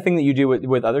 So is that a thing that you do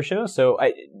with other shows? So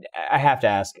I have to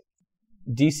ask,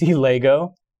 DC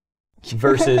Lego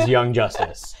versus Young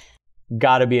Justice.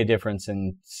 Got to be a difference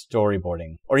in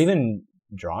storyboarding or even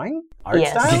drawing, art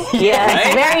style. Yeah, right?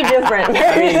 It's very different.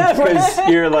 Very different. Because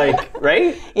you're like,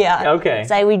 right? Yeah. Okay.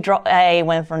 So I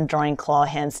went from drawing claw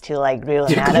hands to like real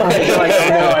anatomy. You're like, oh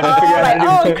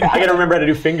no, I gotta remember how to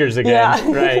do fingers again.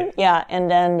 Yeah. Right. Yeah,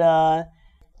 and then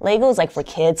Lego is like for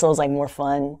kids, so it was like more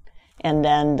fun. And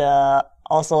then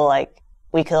also like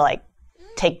we could like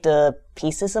take the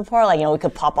pieces apart, like we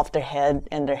could pop off their head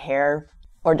and their hair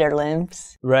or their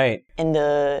limbs. Right. And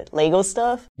the Lego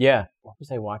stuff. Yeah. What was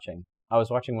I watching? I was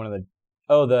watching one of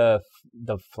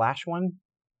the Flash one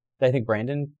that I think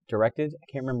Brandon directed. I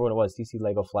can't remember what it was. DC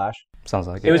Lego Flash. Sounds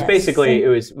like it. It was basically,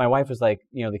 my wife was like,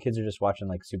 the kids are just watching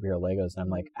like superhero Legos. And I'm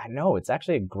like, I know, it's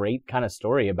actually a great kind of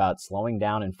story about slowing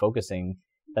down and focusing.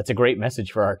 That's a great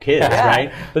message for our kids,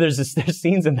 right? But there's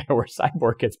scenes in there where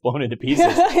Cyborg gets blown into pieces.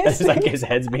 That's just like his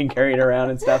head's being carried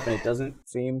around and stuff, and it doesn't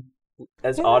seem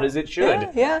as odd as it should.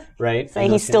 Yeah. Right? So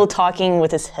he's still talking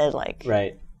with his head like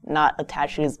right. Not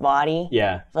attached to his body.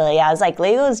 Yeah. But yeah, it's like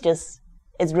Lego is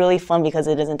it's really fun because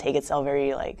it doesn't take itself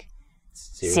very like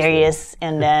serious,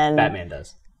 and then Batman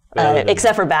does.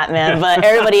 Except for Batman, but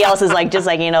everybody else is like just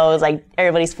like it's like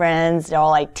everybody's friends. They're all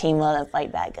like team up and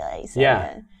fight bad guys.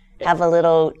 Yeah. Have a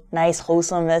little nice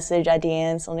wholesome message at the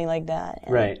end, something like that.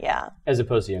 And right. Yeah. As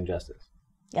opposed to Young Justice.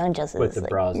 Young Justice with the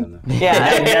bras in them. Yeah.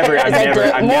 I'm never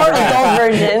adult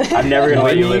version. I'm never gonna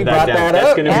let you live that down.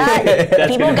 That's gonna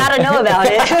be people gotta know about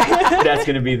it. That's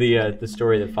gonna be the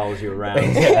story that follows you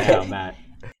around now, Matt.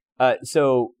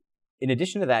 So in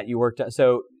addition to that, you worked on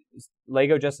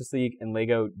Lego Justice League and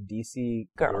Lego DC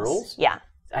Girls. Yeah.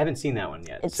 I haven't seen that one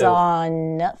yet. It's on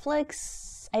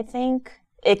Netflix, I think.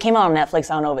 It came out on Netflix.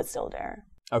 I don't know if it's still there.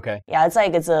 Okay. Yeah,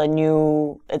 it's a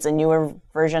newer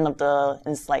version of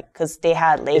it's like, because they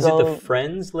had Lego. Is it the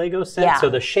Friends Lego set? Yeah. So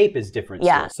the shape is different.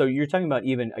 Yeah. Still. So you're talking about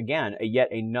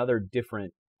yet another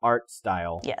different art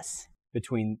style. Yes.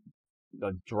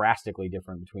 Drastically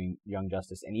different between Young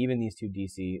Justice and even these two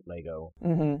DC Lego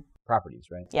properties,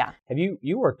 right? Yeah. Have you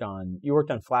worked on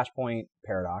Flashpoint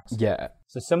Paradox? Yeah.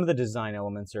 So some of the design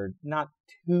elements are not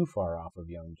too far off of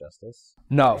Young Justice.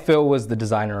 No, Phil was the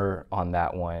designer on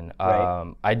that one.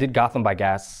 Right. I did Gotham by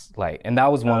Gaslight, and that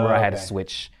was one where I had to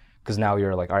switch because now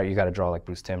you're like, all right, you got to draw like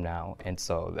Bruce Timm now, and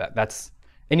so that's.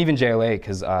 And even JLA,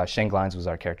 because Shane Glines was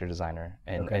our character designer,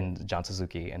 and John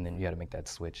Suzuki, and then you had to make that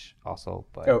switch also.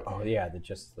 But oh yeah, the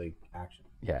Justice League action.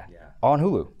 Yeah, all on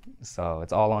Hulu. So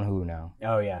it's all on Hulu now.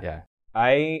 Oh yeah. Yeah.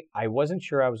 I wasn't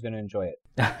sure I was going to enjoy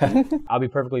it. I'll be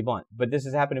perfectly blunt. But this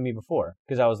has happened to me before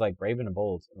because I was like, Brave and the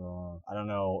Bold. I don't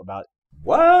know about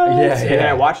what? Yeah, and then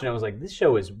I watched it and I was like, this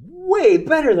show is way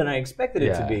better than I expected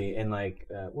it to be. And like,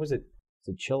 what was it?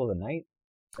 Was it Chill of the Night?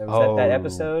 Was that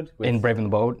episode? In Brave and the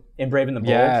Bold? In Brave and the Bold?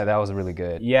 Yeah, that was really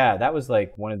good. Yeah, that was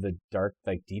like one of the dark,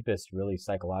 like deepest, really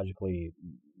psychologically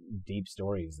deep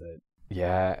stories that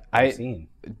I've seen.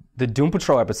 The Doom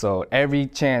Patrol episode, every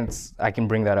chance I can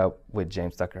bring that up with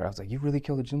James Tucker, I was like, you really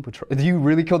killed the Doom Patrol? You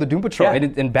really killed the Doom Patrol? Yeah.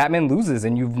 And Batman loses,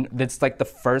 and that's like the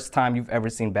first time you've ever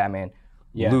seen Batman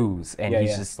lose. And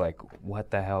he's just like,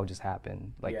 what the hell just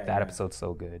happened? Like, that episode's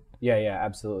so good. Yeah,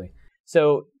 absolutely.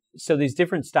 So these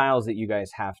different styles that you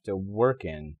guys have to work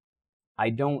in, I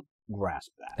don't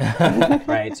grasp that,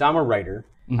 right? So I'm a writer.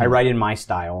 I write in my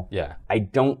style. Yeah. I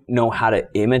don't know how to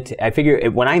imitate. I figure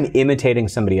when I'm imitating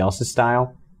somebody else's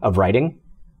style of writing,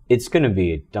 it's going to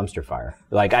be a dumpster fire.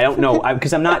 Like, I don't know,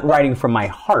 because I'm not writing from my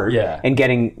heart and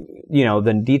getting,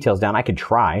 the details down. I could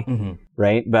try,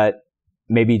 right? But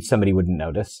maybe somebody wouldn't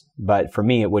notice. But for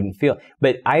me, it wouldn't feel.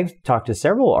 But I've talked to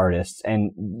several artists,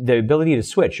 and the ability to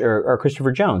switch, or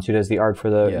Christopher Jones, who does the art for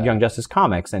the Young Justice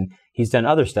comics, and he's done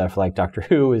other stuff like Doctor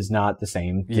Who is not the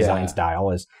same design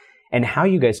style as. And how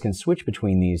you guys can switch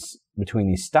between these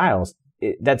styles,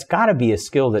 that's got to be a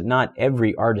skill that not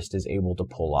every artist is able to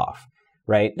pull off,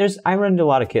 right? I run into a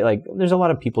lot of there's a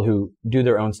lot of people who do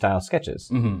their own style sketches,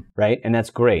 right? And that's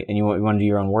great. And you want to do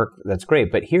your own work, that's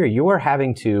great. But here you are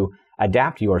having to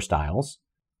adapt your styles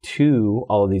to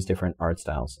all of these different art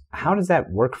styles. How does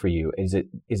that work for you? Is it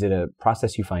a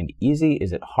process you find easy?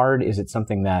 Is it hard? Is it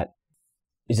something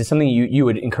you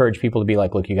would encourage people to be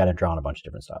like, look, you got to draw on a bunch of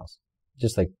different styles?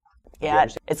 Just like. Yeah,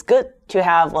 it's good to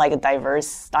have like diverse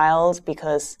styles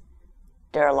because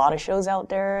there are a lot of shows out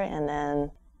there, and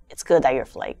then it's good that you're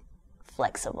like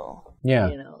flexible. Yeah.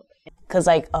 Because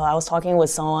like I was talking with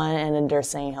someone, and then they're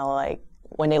saying how like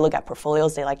when they look at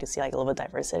portfolios, they like to see like a little bit of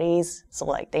diversities. So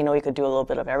like they know you could do a little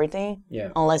bit of everything. Yeah.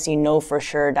 Unless you know for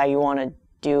sure that you want to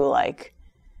do like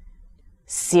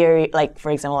like for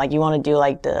example, like you want to do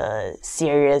like the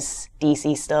serious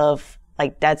DC stuff.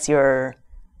 Like that's your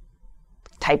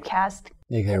typecast.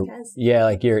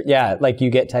 Like you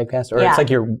get typecast, or it's like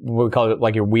we call it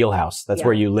like your wheelhouse. That's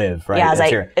where you live, right? Yeah, it's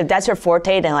like if that's your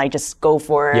forte, then like just go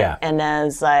for it. Yeah. And then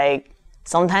it's like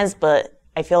sometimes, but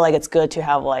I feel like it's good to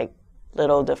have like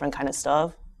little different kind of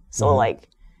stuff. So like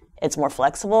it's more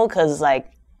flexible because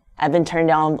like I've been turned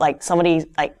down, like somebody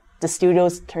like the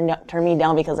studios turned me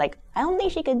down because like I don't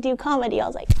think she could do comedy. I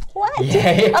was like, what?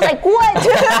 I was like,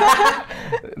 what?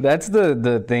 That's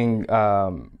the thing.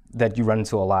 That you run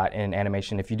into a lot in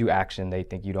animation. If you do action, they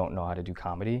think you don't know how to do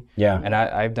comedy. Yeah. And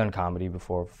I've done comedy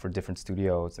before for different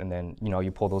studios, and then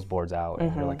you pull those boards out,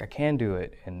 and you're like, I can do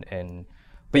it.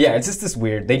 But yeah, it's just this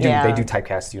weird. They do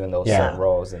typecast you in those certain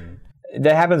roles, and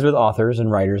that happens with authors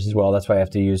and writers as well. That's why I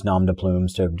have to use nom de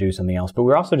plumes to do something else. But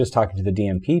we're also just talking to the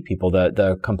DMP people,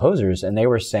 the composers, and they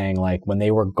were saying like when they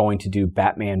were going to do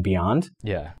Batman Beyond,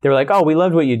 they were like, oh, we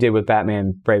loved what you did with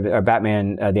Batman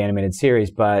the animated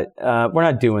series, but we're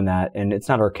not doing that, and it's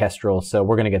not orchestral, so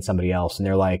we're going to get somebody else. And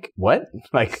they're like, what?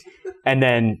 Like, and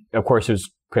then of course it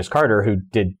was Chris Carter who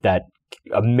did that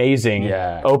amazing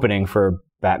opening for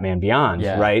Batman Beyond,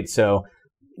 right? So.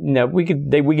 No, we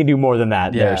could do more than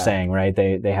that. They're saying, right?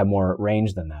 They have more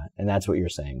range than that, and that's what you're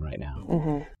saying right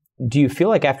now. Do you feel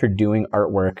like after doing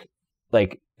artwork,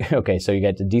 like okay, so you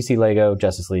got the DC Lego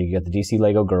Justice League, you got the DC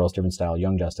Lego Girls, different style,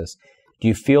 Young Justice. Do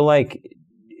you feel like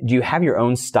do you have your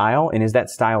own style, and is that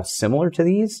style similar to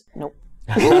these? Nope.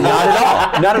 Not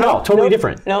at all. Not at all. Totally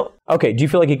different. Nope. Okay. Do you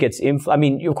feel like it gets? I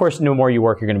mean, of course, the more you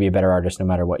work, you're going to be a better artist, no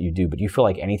matter what you do. But do you feel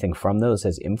like anything from those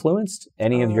has influenced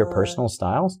any of your personal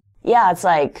styles? Yeah, it's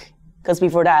like, because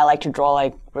before that I like to draw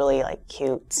like really like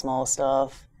cute, small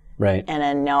stuff. Right. And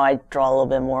then now I draw a little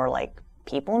bit more like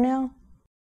people now.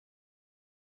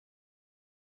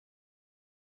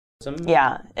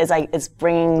 Yeah, it's like, it's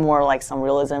bringing more like some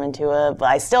realism into it, but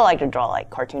I still like to draw like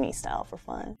cartoony style for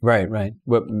fun. Right.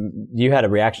 What, you had a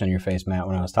reaction on your face, Matt,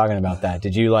 when I was talking about that.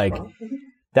 Did you like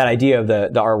that idea of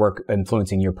the artwork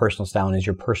influencing your personal style, and is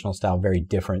your personal style very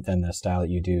different than the style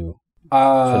that you do?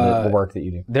 For the work that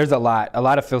you do? There's a lot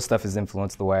of Phil stuff has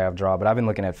influenced the way I've drawn, but I've been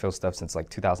looking at Phil stuff since like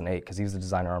 2008 because he was the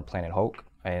designer on Planet Hulk,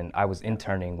 and I was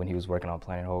interning when he was working on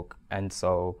Planet Hulk, and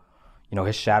so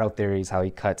his shadow theories, how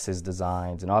he cuts his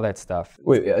designs and all that stuff.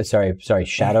 Wait, sorry,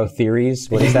 shadow theories?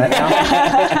 What is that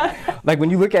now? Like when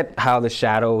you look at how the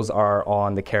shadows are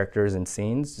on the characters and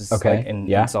scenes, just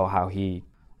and so how he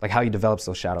develops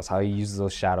those shadows, how he uses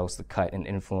those shadows to cut and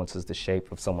influences the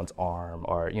shape of someone's arm,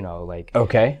 or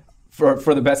okay.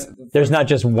 For the best. There's not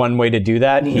just one way to do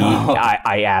that.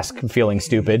 I ask feeling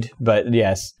stupid, but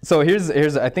yes. So here's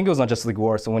I think it was on Justice League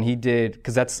War. So when he did,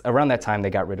 because that's around that time they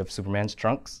got rid of Superman's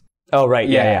trunks. Oh, right.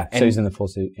 Yeah. So he's in the full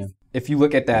suit. Yeah. If you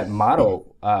look at that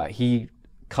model, he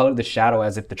colored the shadow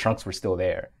as if the trunks were still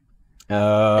there.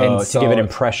 Oh, and to give an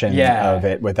impression of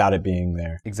it without it being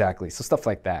there. Exactly. So stuff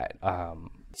like that.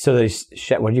 So there's,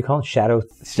 what do you call it? Shadow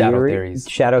theories.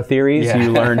 Shadow theories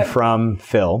you learned from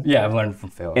Phil. Yeah, I've learned from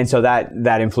Phil. And so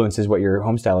that influences what your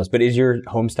home style is. But is your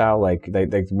home style like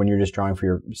when you're just drawing for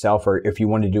yourself, or if you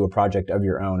want to do a project of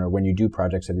your own, or when you do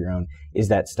projects of your own, is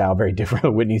that style very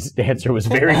different? Whitney's answer was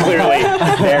very clearly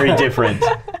very different.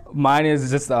 Mine is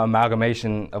just the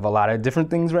amalgamation of a lot of different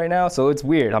things right now. So it's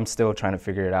weird. I'm still trying to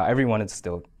figure it out. Everyone is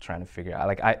still trying to figure it out.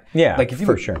 Like if you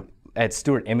look at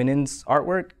Stuart Eminem's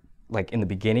artwork, like in the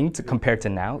beginning compared to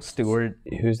now, Stuart.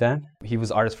 Who's that? He was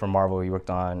artist for Marvel. He worked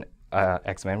on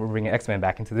X-Men. We're bringing X-Men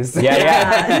back into this.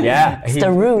 Yeah. It's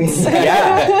the roots.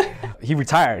 He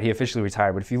retired. He officially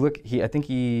retired. But if you look, I think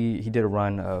he did a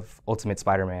run of Ultimate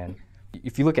Spider-Man.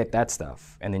 If you look at that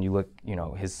stuff, and then you look,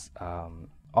 his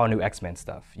all new X-Men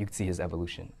stuff, you can see his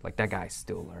evolution. Like that guy's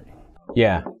still learning.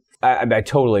 Yeah. I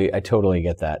totally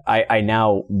get that. I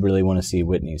now really want to see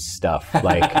Whitney's stuff.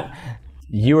 Like.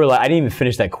 You were like, I didn't even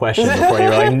finish that question before you were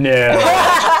like, no.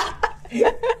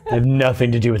 I have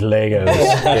nothing to do with Legos.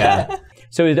 Yeah.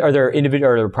 So are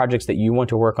there projects that you want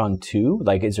to work on too?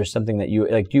 Like, is there something that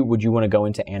would you want to go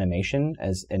into animation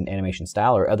as an animation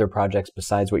style, or other projects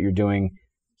besides what you're doing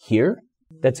here?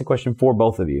 That's a question for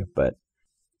both of you, but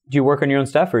do you work on your own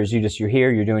stuff, or is you're here,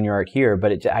 you're doing your art here,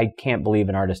 but I can't believe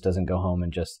an artist doesn't go home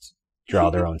and just draw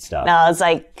their own stuff. No, it's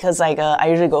like, cause I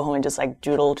usually go home and just like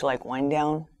doodle to like wind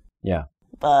down. Yeah.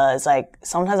 But it's like,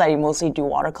 sometimes I mostly do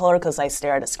watercolor because I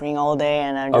stare at a screen all day,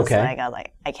 and I'm just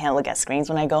I can't look at screens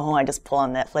when I go home. I just pull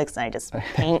on Netflix and I just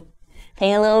paint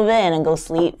a little bit and then go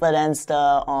sleep. But then it's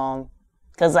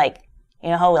cause like, you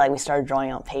know how we started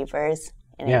drawing on papers,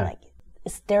 and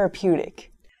it's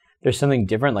therapeutic. There's something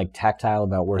different, like tactile,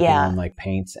 about working on like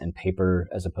paints and paper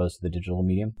as opposed to the digital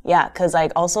medium. Yeah, cause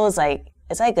like also it's like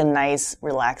a nice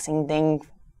relaxing thing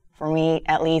for me,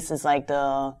 at least. It's like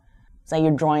it's like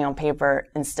you're drawing on paper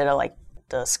instead of like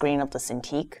the screen of the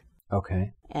Cintiq.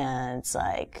 Okay. And it's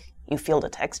like you feel the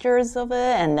textures of it,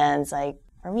 and then it's like,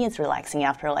 for me, it's relaxing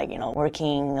after like,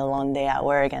 working a long day at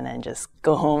work, and then just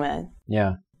go home and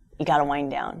you gotta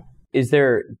wind down. This is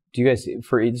a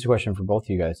question for both of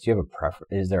you guys, do you have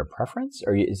is there a preference,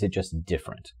 or is it just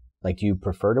different? Like, do you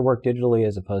prefer to work digitally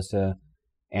as opposed to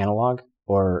analog,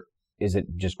 or is it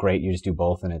just great, you just do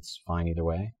both and it's fine either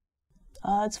way?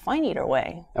 It's fine either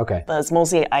way. Okay. But it's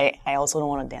mostly, I also don't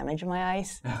want to damage my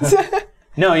eyes.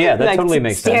 No, yeah, that totally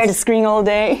makes sense. Stare at the screen all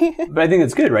day. But I think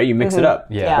it's good, right? You mix it up,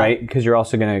 right? Because you're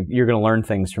also you're gonna learn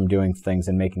things from doing things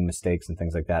and making mistakes and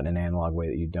things like that in an analog way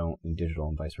that you don't in digital,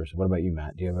 and vice versa. What about you,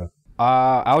 Matt? Do you have a?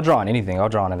 I'll draw on anything. I'll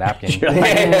draw on a napkin.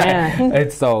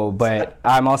 But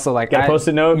I'm also like, got a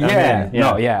Post-it note? I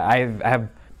have.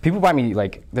 People buy me,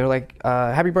 they're like,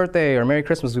 happy birthday or Merry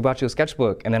Christmas, we bought you a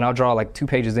sketchbook. And then I'll draw 2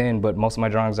 pages in, but most of my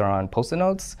drawings are on Post-it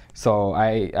notes. So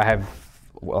I have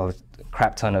a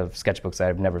crap ton of sketchbooks that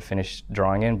I've never finished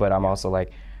drawing in, but I'm also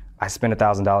like, I spent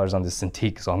 $1,000 on this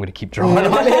Cintiq, so I'm gonna keep drawing on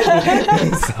it.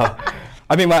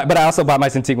 But I also bought my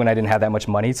Cintiq when I didn't have that much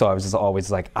money, so I was just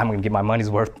always like, I'm gonna get my money's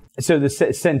worth. So the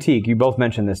Cintiq, you both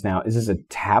mentioned this now. Is this a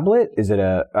tablet? Is it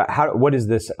what is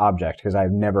this object? Because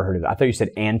I've never heard of it. I thought you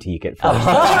said antique at first.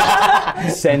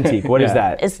 Cintiq, what is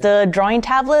that? It's the drawing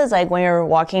tablet. It's like when you're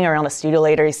walking around the studio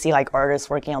later, you see artists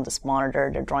working on this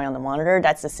monitor, they're drawing on the monitor.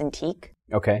 That's the Cintiq.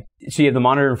 Okay. So you have the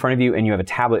monitor in front of you, and you have a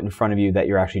tablet in front of you that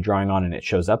you're actually drawing on, and it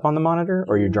shows up on the monitor,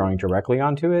 or you're drawing directly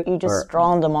onto it? You just draw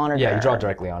on the monitor. Yeah, you draw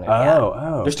directly on it.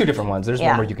 Oh. There's 2 different ones. There's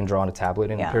one where you can draw on a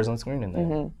tablet and it appears on the screen, and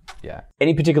then,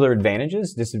 Any particular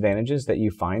advantages, disadvantages that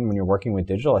you find when you're working with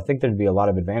digital? I think there'd be a lot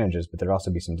of advantages, but there'd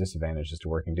also be some disadvantages to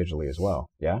working digitally as well.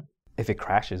 Yeah? If it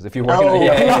crashes, if you're working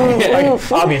on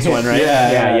obvious one, right?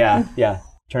 Yeah.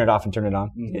 Turn it off and turn it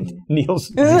on. Niels.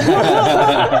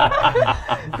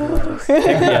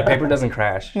 Paper doesn't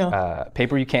crash. No.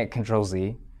 Paper you can't control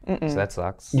Z, so that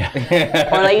sucks.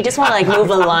 Or you just want to move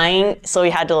a line, so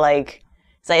you had to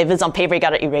so if it's on paper, you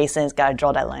gotta erase it, it's gotta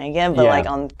draw that line again. But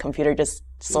on computer, just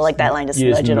select that line, just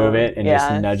nudge it over. You just move it and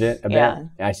just nudge it a bit. Yeah.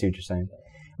 I see what you're saying.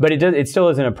 But it still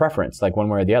isn't a preference, one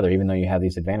way or the other, even though you have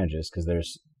these advantages, because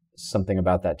there's something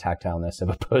about that tactileness of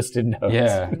a Post-it note.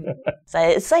 Yeah. So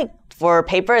it's for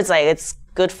paper, it's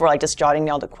good for just jotting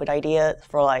down the quick idea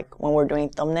for when we're doing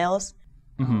thumbnails.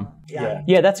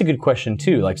 Yeah, that's a good question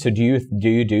too. Like, so do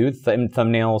you do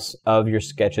thumbnails of your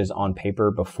sketches on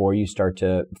paper before you start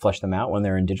to flesh them out when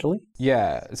they're in digitally?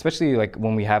 Yeah, especially like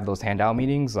when we have those handout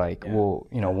meetings, like we'll,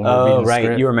 when we're reading the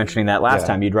script, you were mentioning that last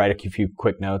time. You'd write a few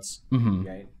quick notes.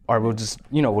 Right. Or we'll just,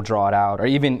 we'll draw it out. Or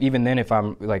even then, if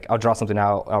I'm like, I'll draw something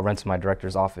out, I'll run to my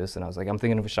director's office, and I was like, I'm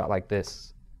thinking of a shot like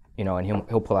this, and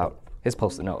he'll pull out his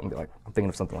Post-it note and be like, I'm thinking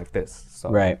of something like this.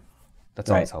 So that's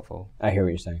always helpful. I hear what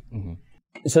you're saying.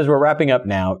 So as we're wrapping up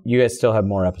now, you guys still have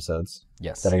more episodes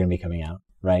that are going to be coming out,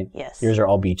 right? Yes. Yours are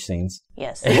all beach scenes.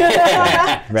 Yes.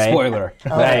 Right? Spoiler.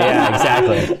 Right, yeah,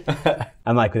 exactly.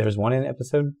 I'm like, there was one in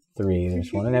episode 3.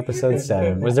 There's one in episode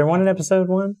 7. Was there one in episode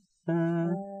 1?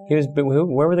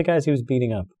 Where were the guys he was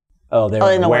beating up? Oh, they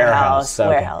were in the warehouse. Okay.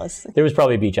 Warehouse. There was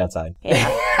probably a beach outside. Yeah.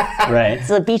 Right. It's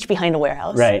a beach behind a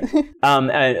warehouse. Right.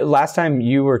 Last time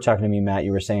you were talking to me, Matt,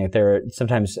 you were saying that there are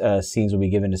sometimes scenes will be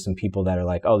given to some people that are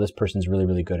like, oh, this person's really,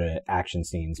 really good at action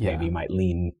scenes. Maybe you might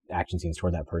lean action scenes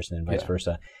toward that person and vice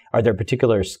versa. Are there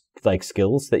particular like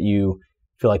skills that you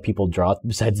feel like people draw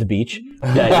besides the beach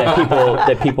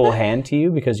that people hand to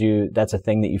you because that's a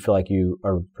thing that you feel like you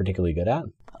are particularly good at?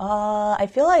 I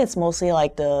feel like it's mostly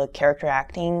like the character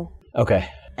acting. Okay.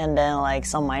 And then like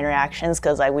some minor actions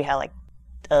because like we had like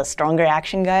a stronger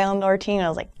action guy on our team. I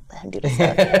was like, let him do this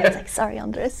stuff. I was like, sorry,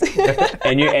 Andres.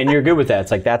 and you're good with that.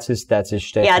 It's like that's his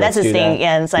shtick. Yeah, that's his thing.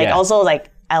 Yeah, and it's like also like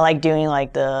I like doing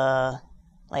like the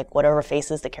whatever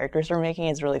faces the characters are making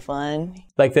is really fun.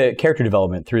 Like the character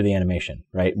development through the animation,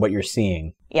 right? What you're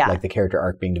seeing. Yeah. Like the character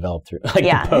arc being developed through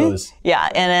the pose. Yeah,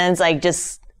 and then it's like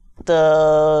just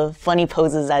the funny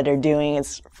poses that they're doing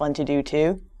is fun to do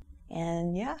too.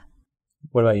 And yeah.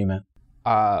 What about you, Matt?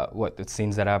 What the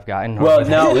scenes that I've gotten? Well,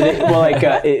 no.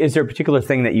 Is there a particular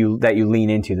thing that you lean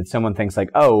into that someone thinks like,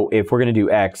 oh, if we're gonna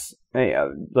do X,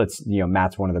 let's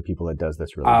Matt's one of the people that does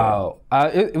this really good.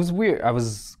 It was weird.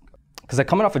 Because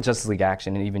coming off of Justice League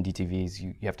action and even DTVs,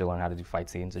 you have to learn how to do fight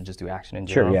scenes and just do action in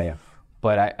general. Sure, yeah.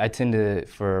 But I tend to,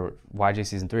 for YJ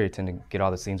Season 3, I tend to get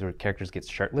all the scenes where characters get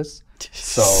shirtless.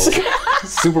 So,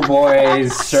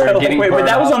 Superboy's shirt getting burned but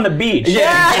that was on the beach.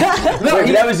 Yeah.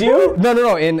 That was you?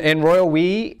 No. In Royal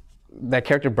We, that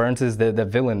character burns the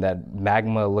villain, that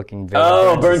magma-looking villain.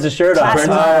 Oh, burns his shirt off.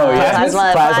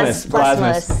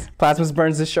 Plasmus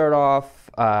burns his shirt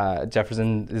off.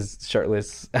 Jefferson is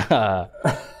shirtless.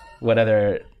 What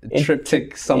other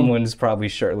triptych? Someone's probably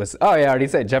shirtless. Oh yeah, I already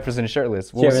said Jefferson is shirtless.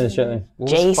 Jefferson's shirtless.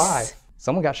 What was Jace. 5?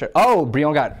 Someone got shirt. Oh,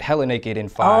 Brion got hella naked in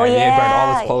 5. Oh, yeah. He burned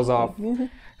all his clothes off.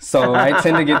 So I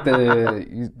tend to get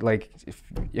if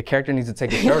your character needs to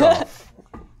take his shirt off,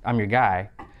 I'm your guy.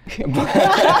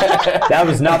 That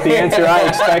was not the answer I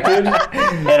expected,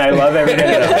 and I love every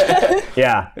minute of it.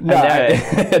 Yeah. No,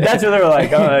 that's what they were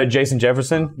like, Jason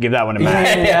Jefferson, give that one to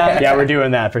Matt. Yeah, we're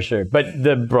doing that for sure. But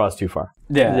the bra's too far.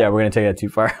 Yeah, we're going to take that too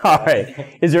far. All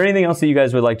right. Is there anything else that you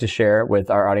guys would like to share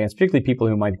with our audience, particularly people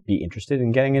who might be interested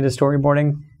in getting into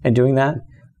storyboarding and doing that?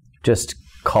 Just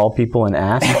call people and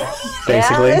ask,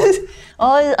 basically.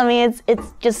 Oh, I mean,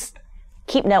 it's just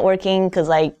keep networking because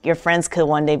like your friends could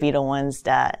one day be the ones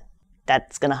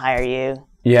that's gonna hire you.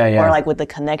 Yeah. Or like with the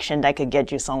connection that could get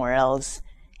you somewhere else,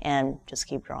 and just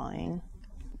keep drawing.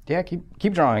 Yeah,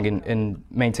 keep drawing and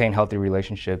maintain healthy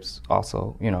relationships.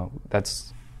 Also,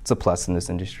 it's a plus in this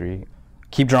industry.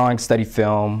 Keep drawing, study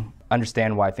film,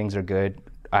 understand why things are good.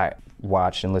 I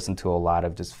watch and listen to a lot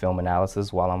of just film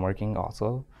analysis while I'm working.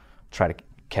 Also, try to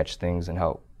catch things and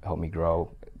help me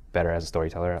grow better as a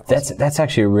storyteller. That's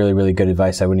actually a really, really good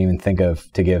advice I wouldn't even think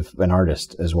of to give an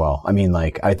artist as well. I mean,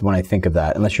 like, when I think of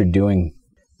that, unless you're doing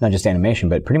not just animation,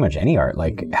 but pretty much any art,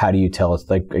 like, how do you tell us,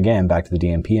 like, again, back to the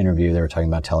DMP interview, they were talking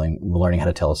about learning how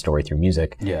to tell a story through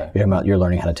music. Yeah. You're talking about you're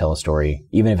learning how to tell a story,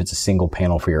 even if it's a single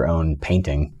panel for your own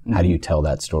painting, how do you tell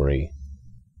that story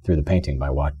through the painting by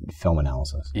film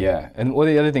analysis? Yeah, and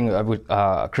the other thing,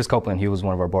 Chris Copeland, he was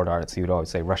one of our board artists. He would always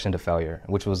say, "Rush into failure,"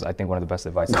 which was, I think, one of the best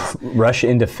advice. Rush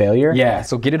into failure? Yeah.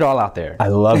 So get it all out there. I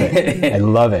love it. I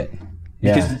love it.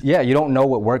 Yeah. Because, you don't know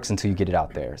what works until you get it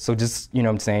out there. So just, what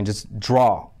I'm saying, just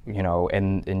draw,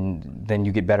 and then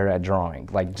you get better at drawing.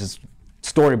 Like, just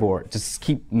storyboard. Just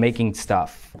keep making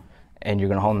stuff, and you're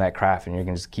gonna hone that craft, and you're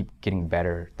gonna just keep getting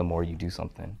better the more you do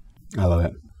something. I love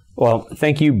it. Well,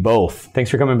 thank you both.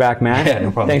 Thanks for coming back, Matt. Yeah, no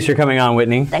problem. Thanks for coming on,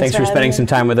 Whitney. Thanks for spending some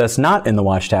time with us, not in the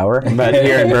Watchtower, but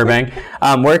here in Burbank.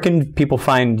 Where can people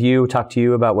find you, talk to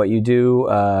you about what you do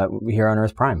here on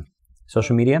Earth Prime?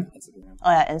 Social media?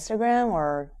 Oh, yeah, Instagram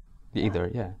or?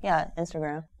 Either, yeah. Yeah,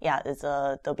 Instagram. Yeah, it's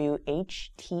WHTNTNG.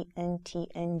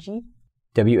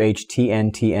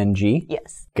 WHTNTNG?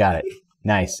 Yes. Got it.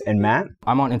 Nice. And Matt?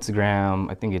 I'm on Instagram.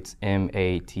 I think it's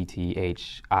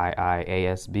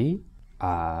MATTHIIASB.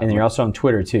 And then you're also on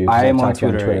Twitter, too. I am on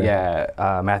Twitter,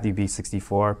 yeah. Matthew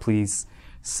B64. Please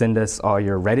send us all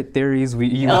your Reddit theories.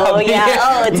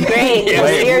 It's great. Your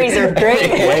theories are great.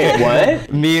 Wait,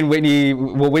 what? Me and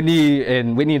Whitney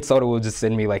and Soda will just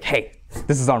send me like, hey,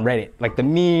 this is on Reddit. Like the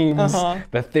memes,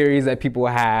 the theories that people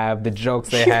have, the jokes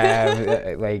they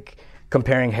have, like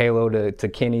comparing Halo to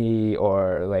Kenny,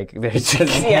 or like there's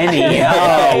just Kenny. What?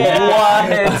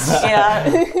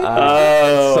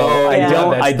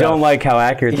 I don't like how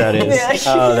accurate that is.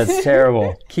 Oh, that's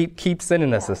terrible. Keep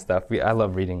sending us this stuff. I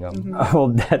love reading them.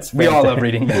 Oh, that's fantastic. We all love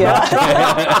reading them.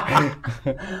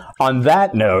 On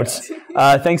that note,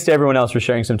 thanks to everyone else for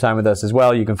sharing some time with us as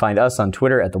well. You can find us on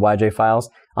Twitter at the YJ Files,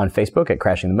 on Facebook at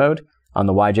Crashing the Mode, on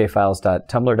the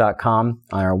yjfiles.tumblr.com,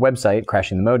 on our website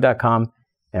crashingthemode.com,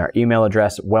 and our email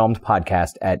address,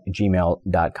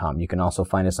 whelmedpodcast@gmail.com. You can also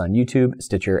find us on YouTube,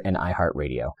 Stitcher, and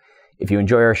iHeartRadio. If you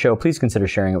enjoy our show, please consider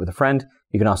sharing it with a friend.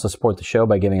 You can also support the show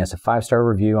by giving us a 5-star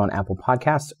review on Apple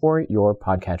Podcasts or your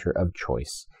podcatcher of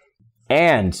choice.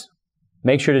 And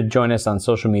make sure to join us on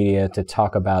social media to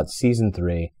talk about Season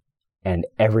 3 and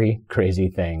every crazy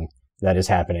thing that is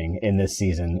happening in this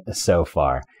season so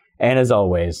far. And as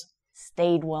always,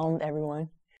 stay whelmed, everyone.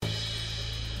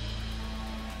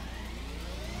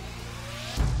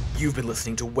 You've been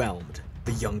listening to Whelmed,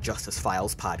 the Young Justice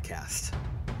Files podcast.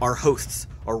 Our hosts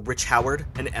are Rich Howard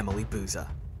and Emily Booza.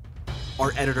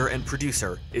 Our editor and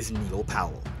producer is Neil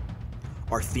Powell.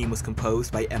 Our theme was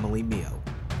composed by Emily Mio.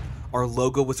 Our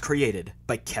logo was created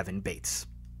by Kevin Bates.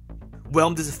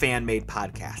 Whelmed is a fan-made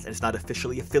podcast and is not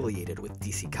officially affiliated with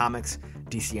DC Comics,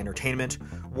 DC Entertainment,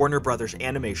 Warner Brothers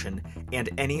Animation,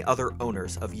 and any other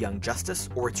owners of Young Justice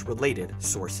or its related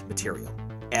source material.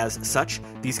 As such,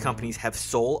 these companies have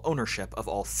sole ownership of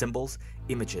all symbols,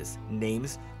 images,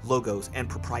 names, logos, and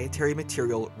proprietary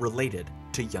material related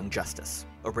to Young Justice.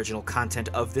 Original content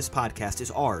of this podcast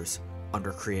is ours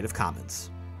under Creative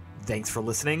Commons. Thanks for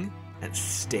listening, and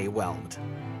stay whelmed.